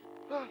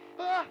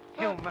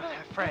 You, my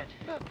friend.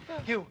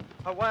 You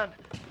are one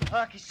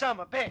lucky son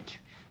of a bitch.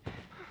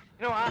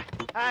 You know, I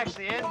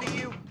actually envy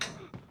you.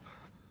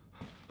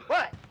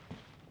 What?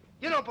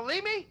 You don't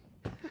believe me?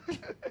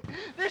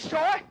 This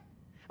toy?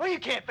 Well, you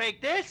can't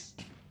fake this.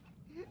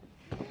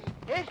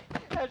 It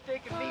has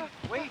taken me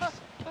weeks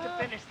to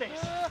finish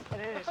this,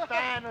 and it is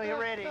finally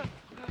ready.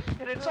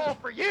 And it's all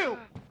for you.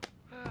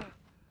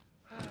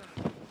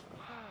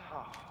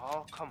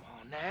 Oh, come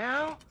on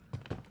now.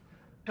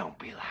 Don't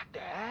be like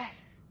that.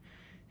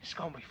 It's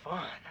gonna be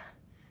fun.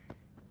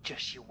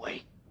 Just you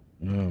wait.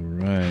 All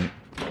right.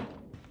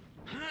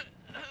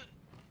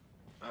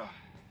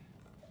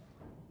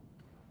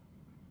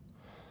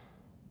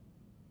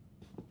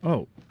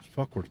 Oh,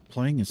 fuck, we're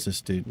playing as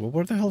this dude. Well,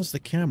 where the hell is the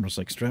camera? It's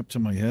like strapped to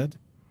my head?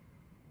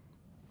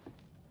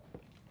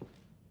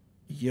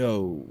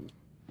 Yo.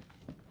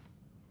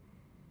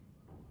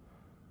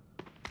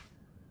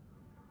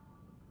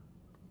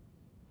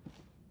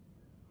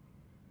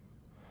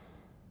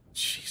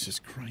 Jesus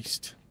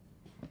Christ.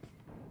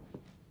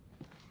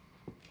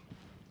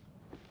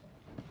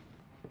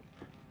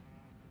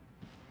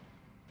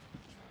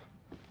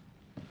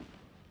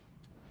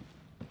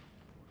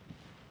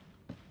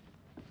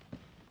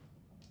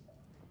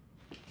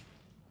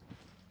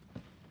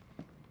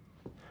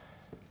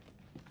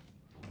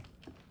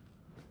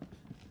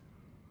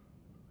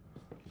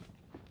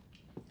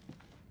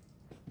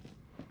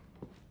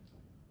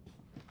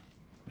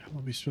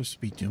 What are we supposed to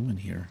be doing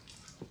here?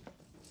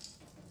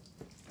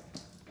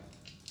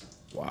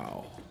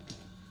 Wow.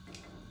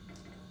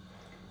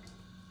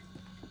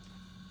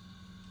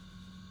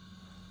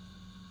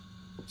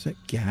 Is that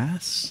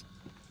gas?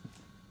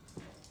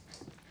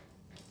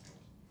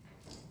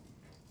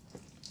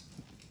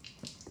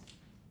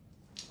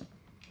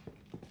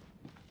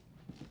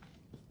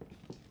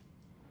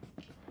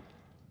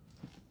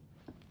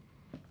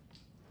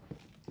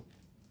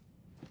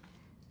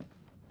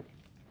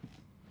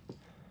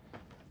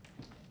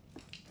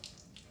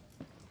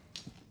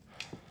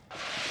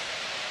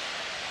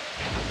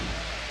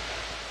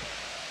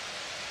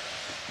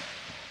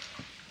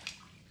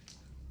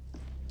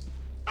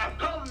 I'm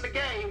calling the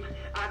game.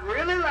 I'd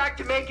really like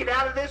to make it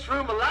out of this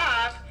room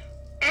alive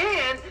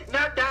and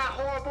not die a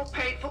horrible,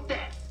 painful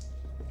death.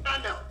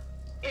 I know.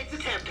 It's a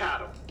temp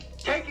title.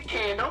 Take a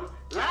candle,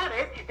 light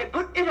it, and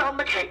put it on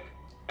the cake.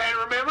 And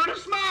remember to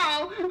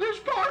smile. This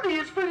party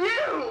is for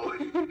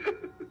you.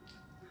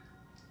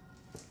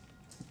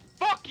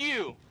 Fuck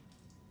you!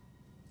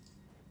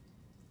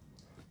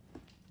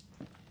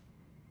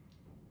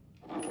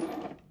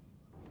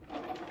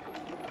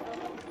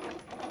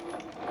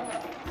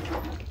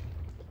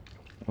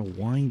 A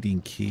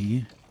winding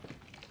key.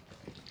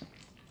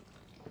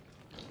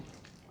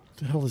 What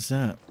the hell is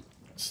that?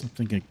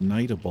 Something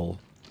ignitable.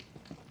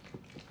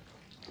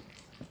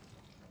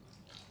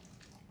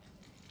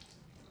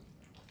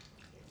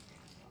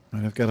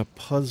 Alright, I've got a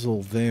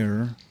puzzle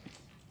there.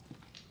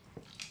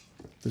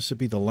 This would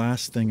be the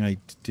last thing I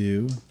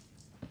do.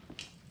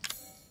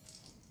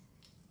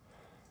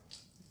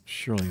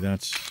 Surely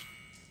that's...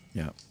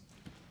 yeah.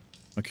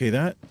 Okay,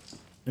 that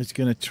is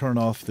going to turn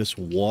off this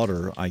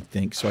water, I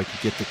think, so I can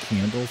get the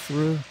candle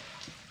through.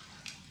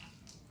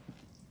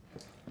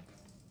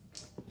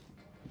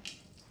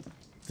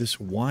 This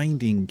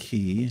winding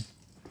key...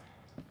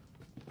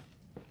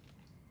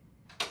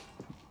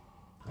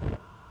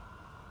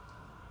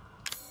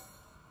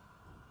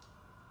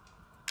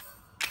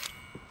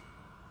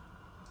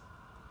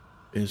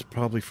 is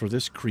probably for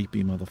this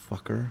creepy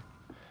motherfucker.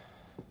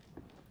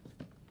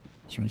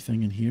 Is there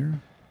anything in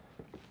here?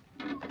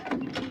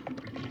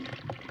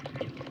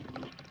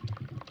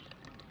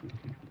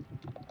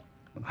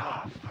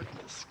 Ah, fucking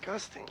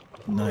disgusting.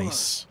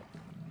 Nice.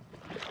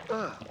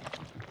 Ugh.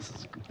 This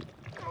is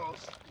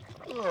gross.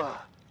 Ugh.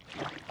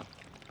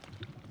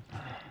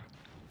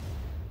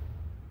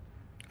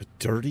 A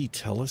dirty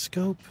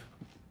telescope?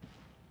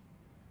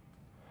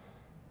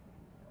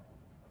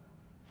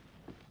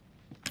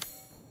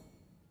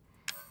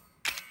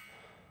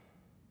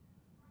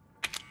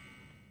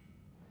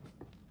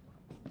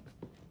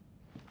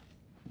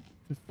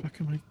 The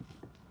fuck am I... Am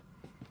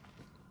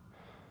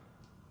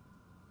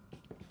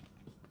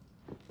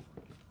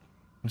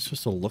I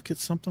supposed to look at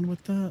something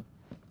with that?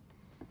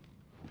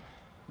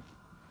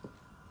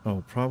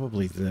 Oh,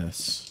 probably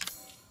this.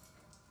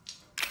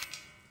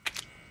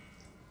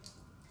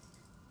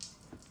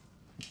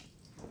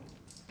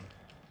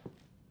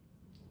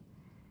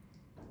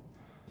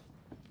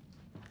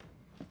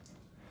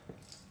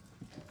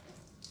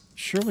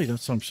 Surely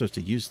that's what I'm supposed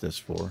to use this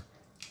for.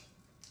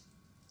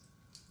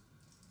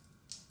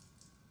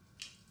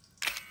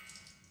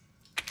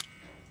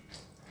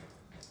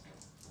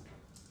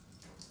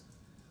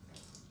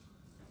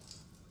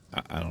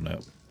 I don't know.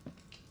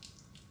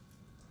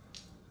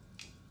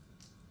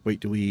 Wait,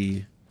 do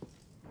we...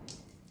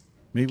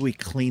 Maybe we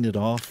clean it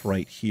off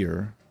right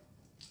here.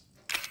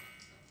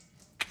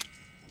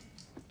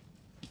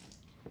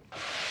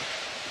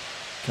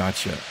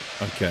 Gotcha.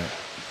 Okay.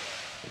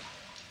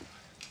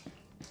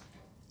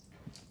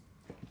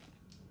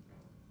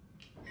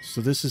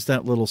 So this is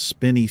that little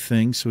spinny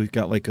thing. So we've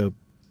got like a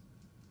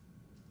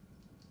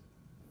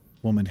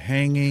woman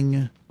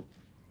hanging,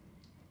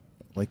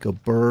 like a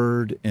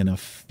bird, and a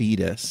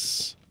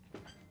fetus.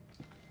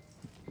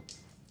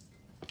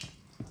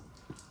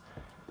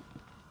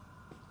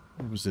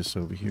 What was this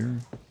over here?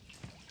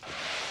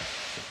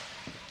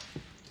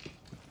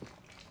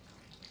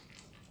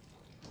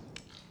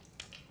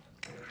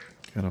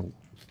 Got a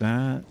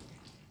that.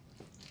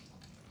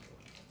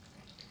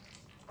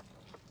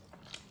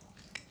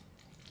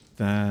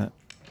 That.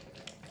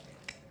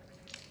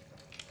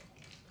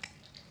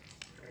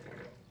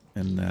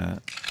 And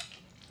that.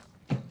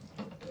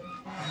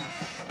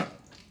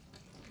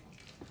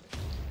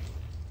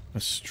 A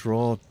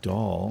straw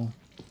doll.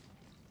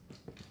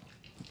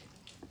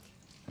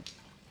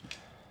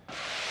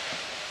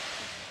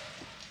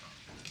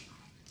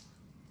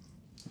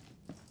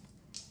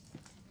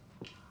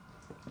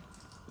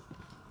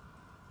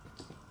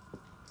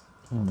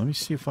 Oh, let me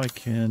see if I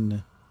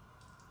can...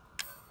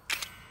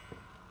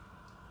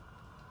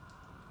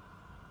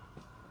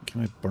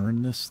 Can I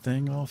burn this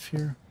thing off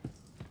here?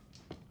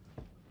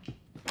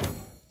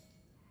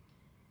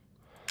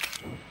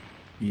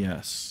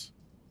 Yes.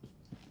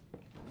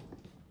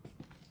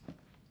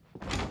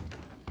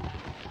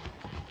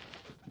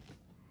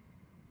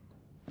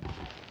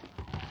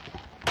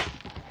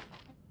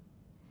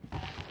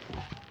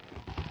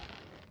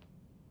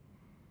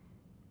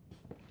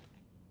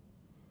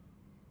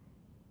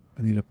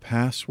 I need a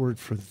password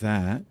for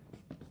that.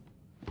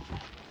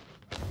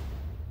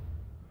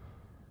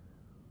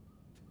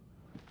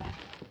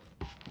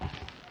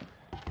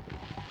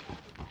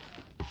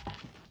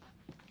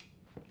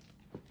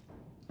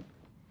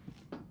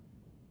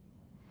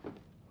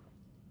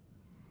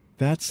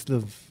 That's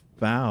the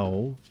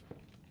valve.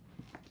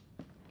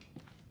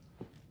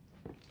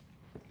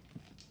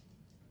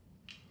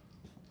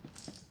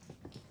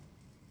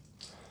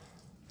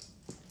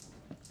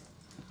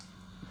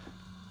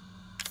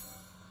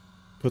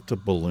 Put the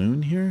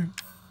balloon here?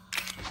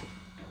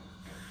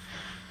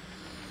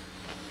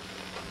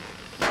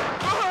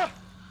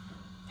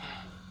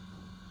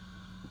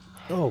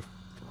 Oh,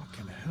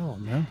 fucking hell,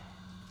 man.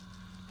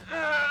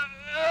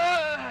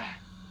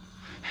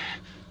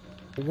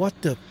 What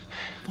the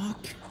fuck?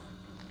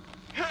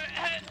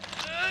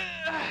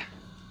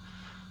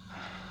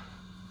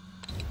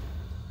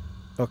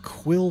 A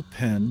quill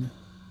pen.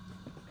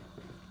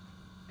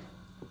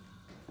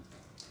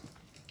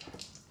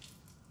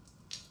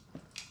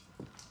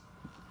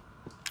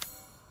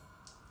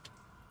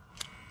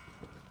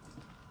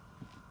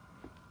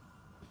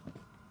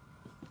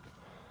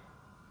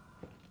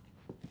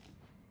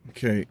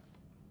 Okay,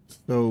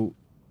 so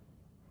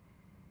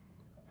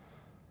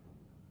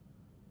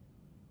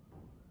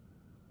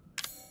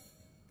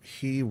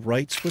he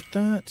writes with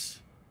that?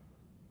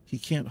 He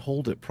can't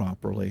hold it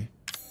properly.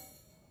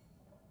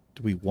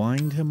 Do we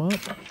wind him up?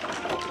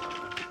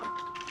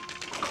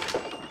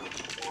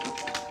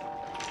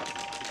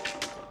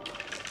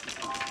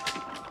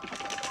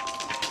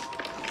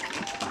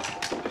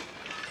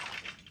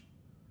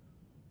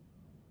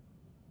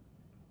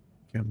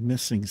 Okay, I'm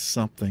missing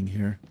something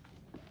here.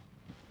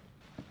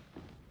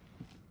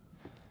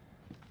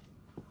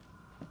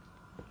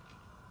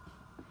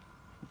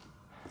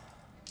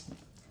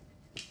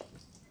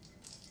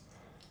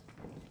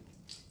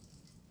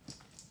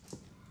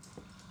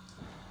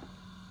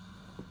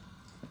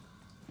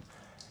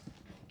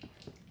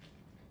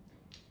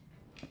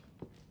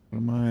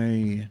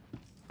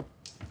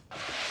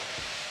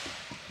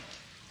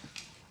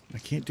 I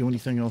can't do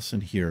anything else in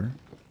here.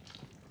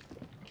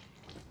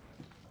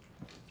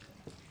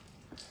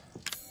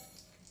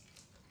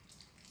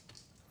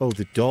 Oh,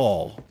 the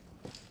doll.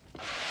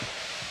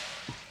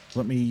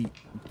 Let me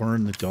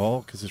burn the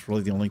doll, because it's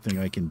really the only thing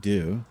I can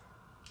do.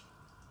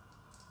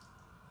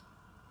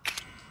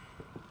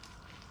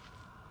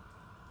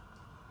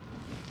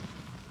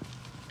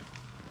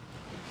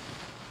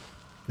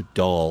 The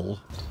doll.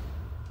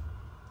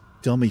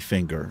 Dummy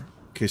finger.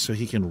 Okay, so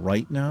he can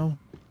write now?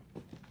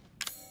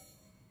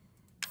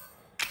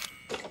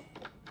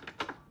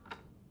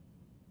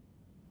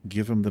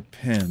 Give him the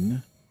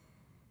pen.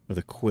 Or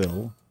the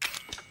quill.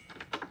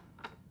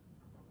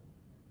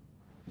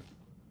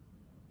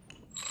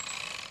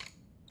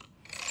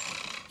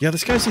 Yeah,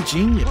 this guy's a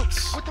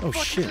genius. What the Oh,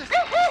 fuck shit. Is this?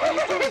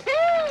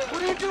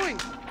 What are you doing?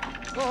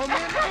 Oh,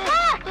 man.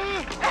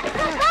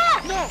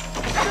 No!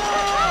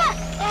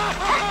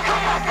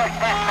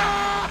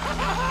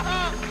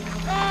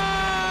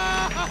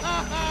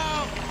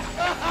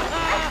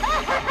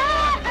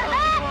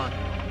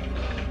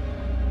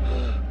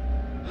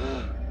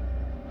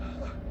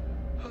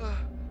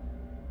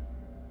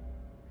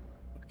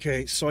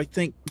 Okay, so I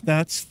think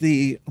that's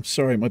the... I'm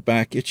sorry, my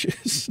back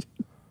itches.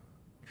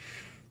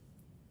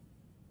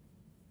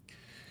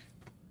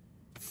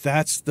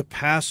 That's the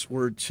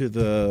password to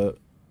the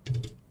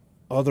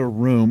other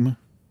room.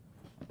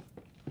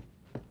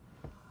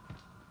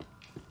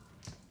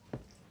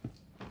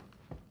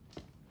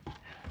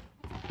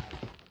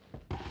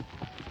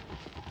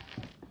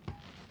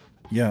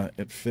 Yeah,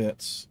 it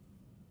fits.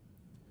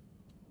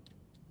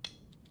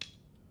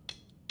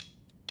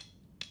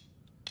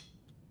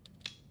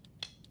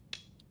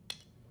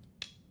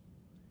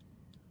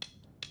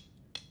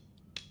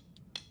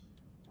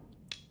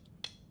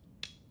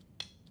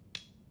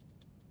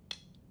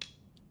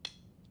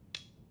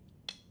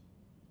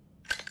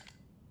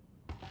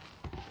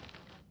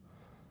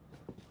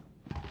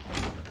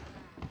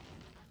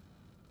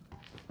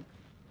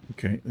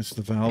 Okay, this is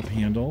the valve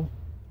handle.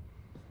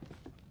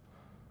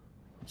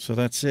 So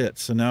that's it.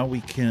 So now we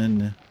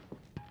can...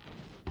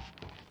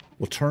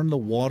 We'll turn the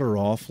water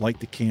off, light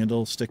the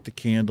candle, stick the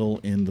candle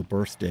in the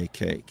birthday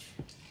cake.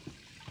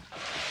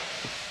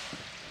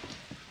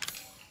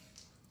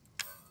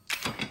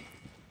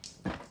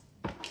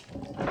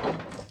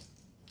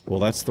 Well,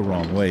 that's the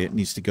wrong way. It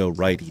needs to go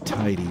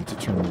righty-tighty to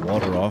turn the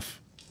water off.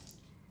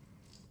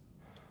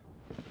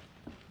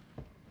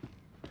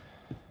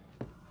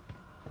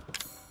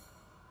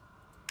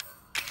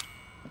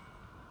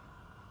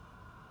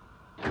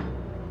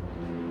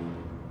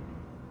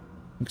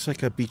 Looks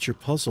like I beat your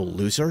puzzle,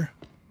 loser.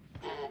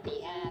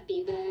 Happy,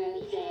 happy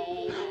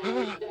birthday. Happy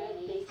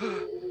birthday to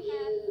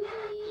you.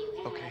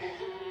 Okay.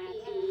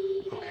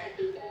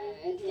 Happy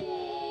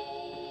birthday.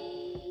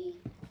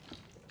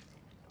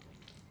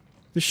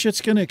 This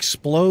shit's gonna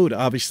explode,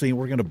 obviously, and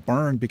we're gonna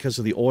burn because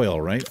of the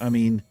oil, right? I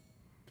mean,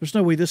 there's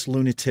no way this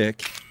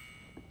lunatic...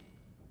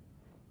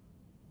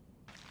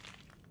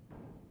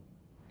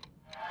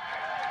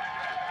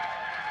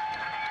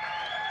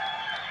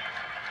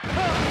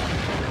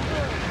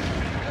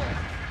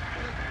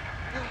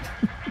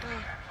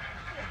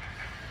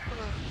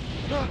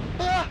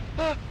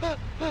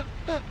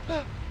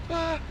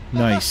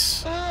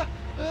 Nice. Fuck!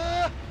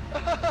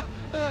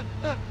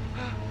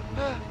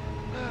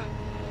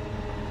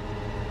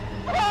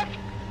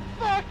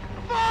 Fuck!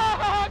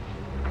 Fuck!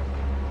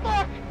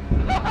 Fuck!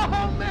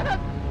 Oh, man!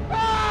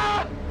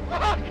 Ah!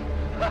 Fuck!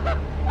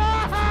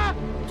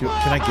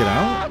 Can I get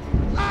out?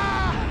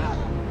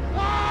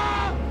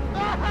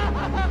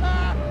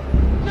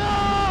 No!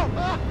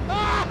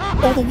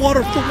 Oh, the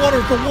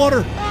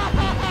water!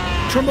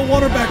 Turn the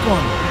water back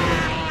on.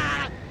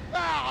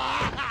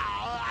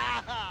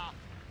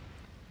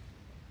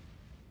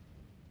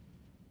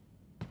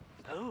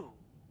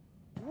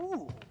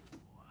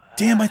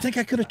 Damn, I think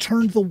I could have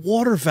turned the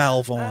water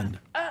valve on.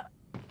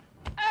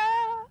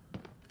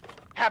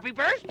 Happy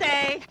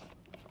birthday!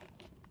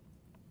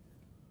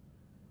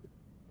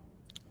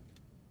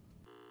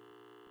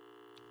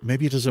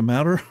 Maybe it doesn't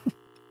matter.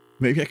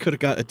 Maybe I could have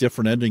got a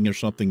different ending or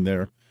something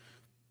there.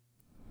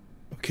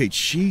 Okay,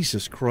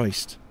 Jesus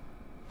Christ.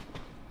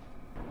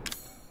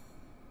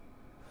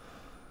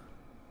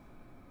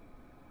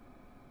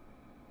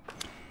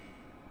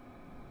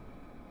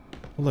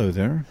 Hello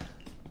there.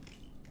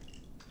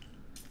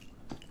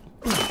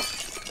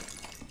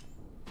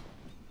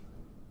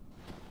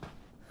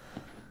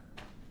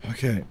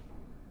 Okay.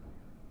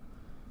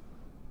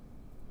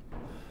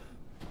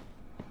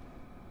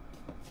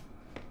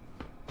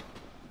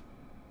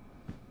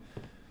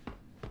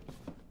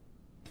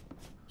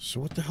 So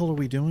what the hell are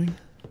we doing?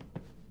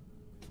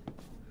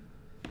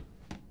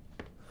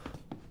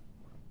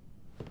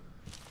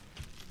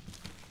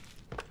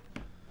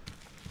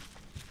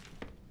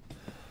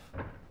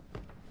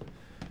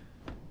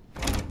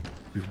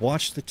 We've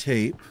watched the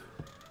tape.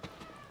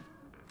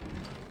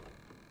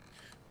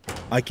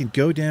 I can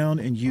go down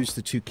and use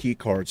the 2 key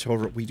cards.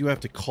 However, we do have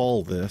to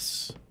call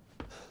this.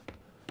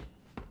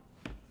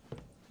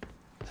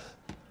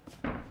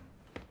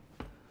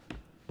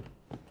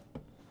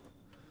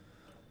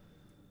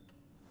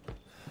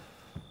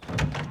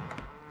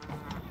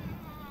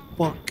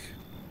 Fuck.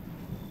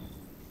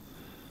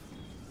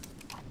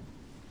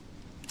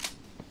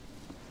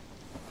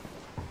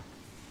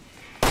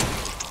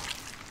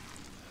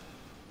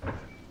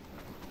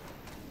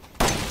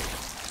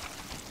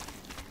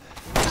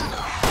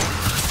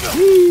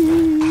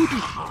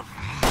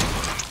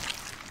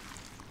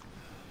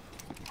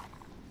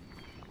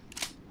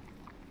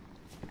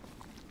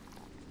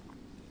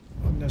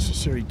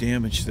 Unnecessary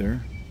damage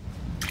there.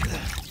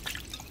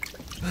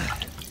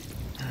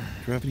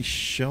 Do I have any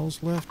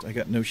shells left? I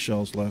got no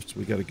shells left, so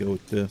we got to go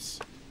with this.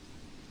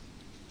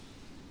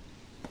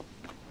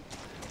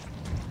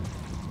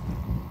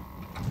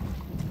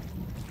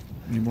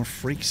 Any more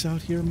freaks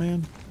out here,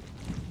 man?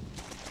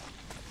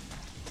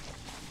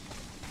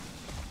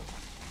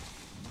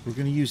 We're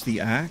going to use the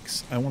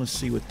axe. I want to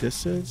see what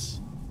this is.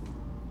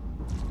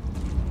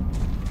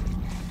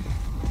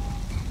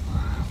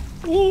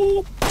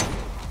 Ooh.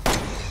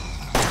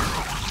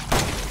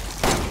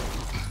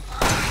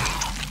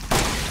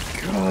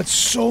 God,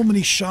 so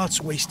many shots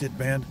wasted,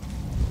 man.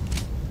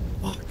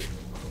 Fuck.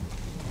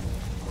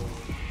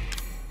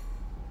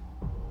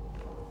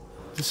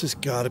 This has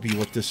got to be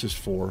what this is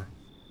for.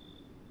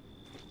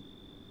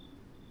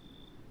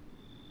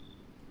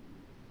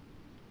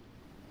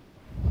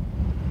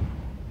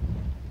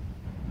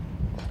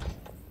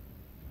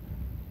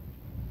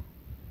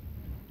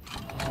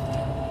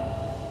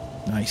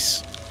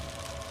 Nice.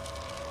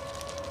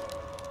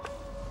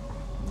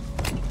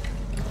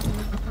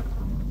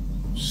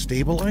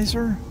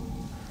 Stabilizer?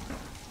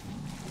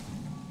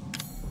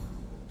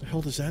 What the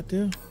hell does that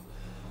do?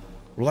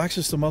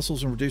 Relaxes the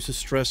muscles and reduces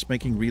stress,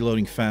 making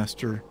reloading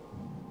faster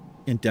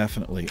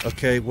indefinitely.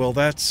 Okay, well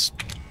that's...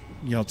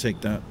 Yeah, I'll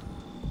take that.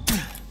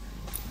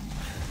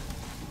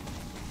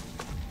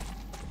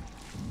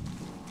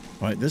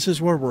 Alright, this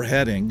is where we're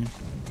heading.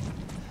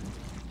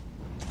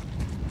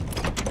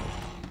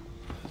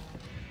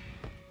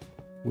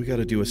 We got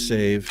to do a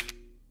save.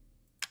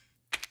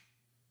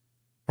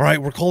 All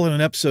right, we're calling it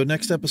an episode.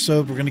 Next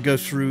episode, we're going to go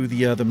through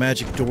the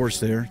magic doors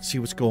there, see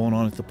what's going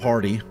on at the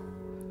party.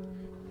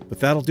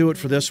 But that'll do it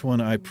for this one.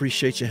 I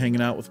appreciate you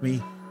hanging out with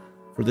me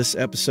for this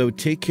episode.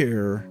 Take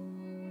care.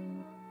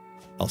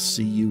 I'll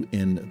see you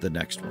in the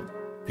next one.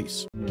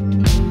 Peace.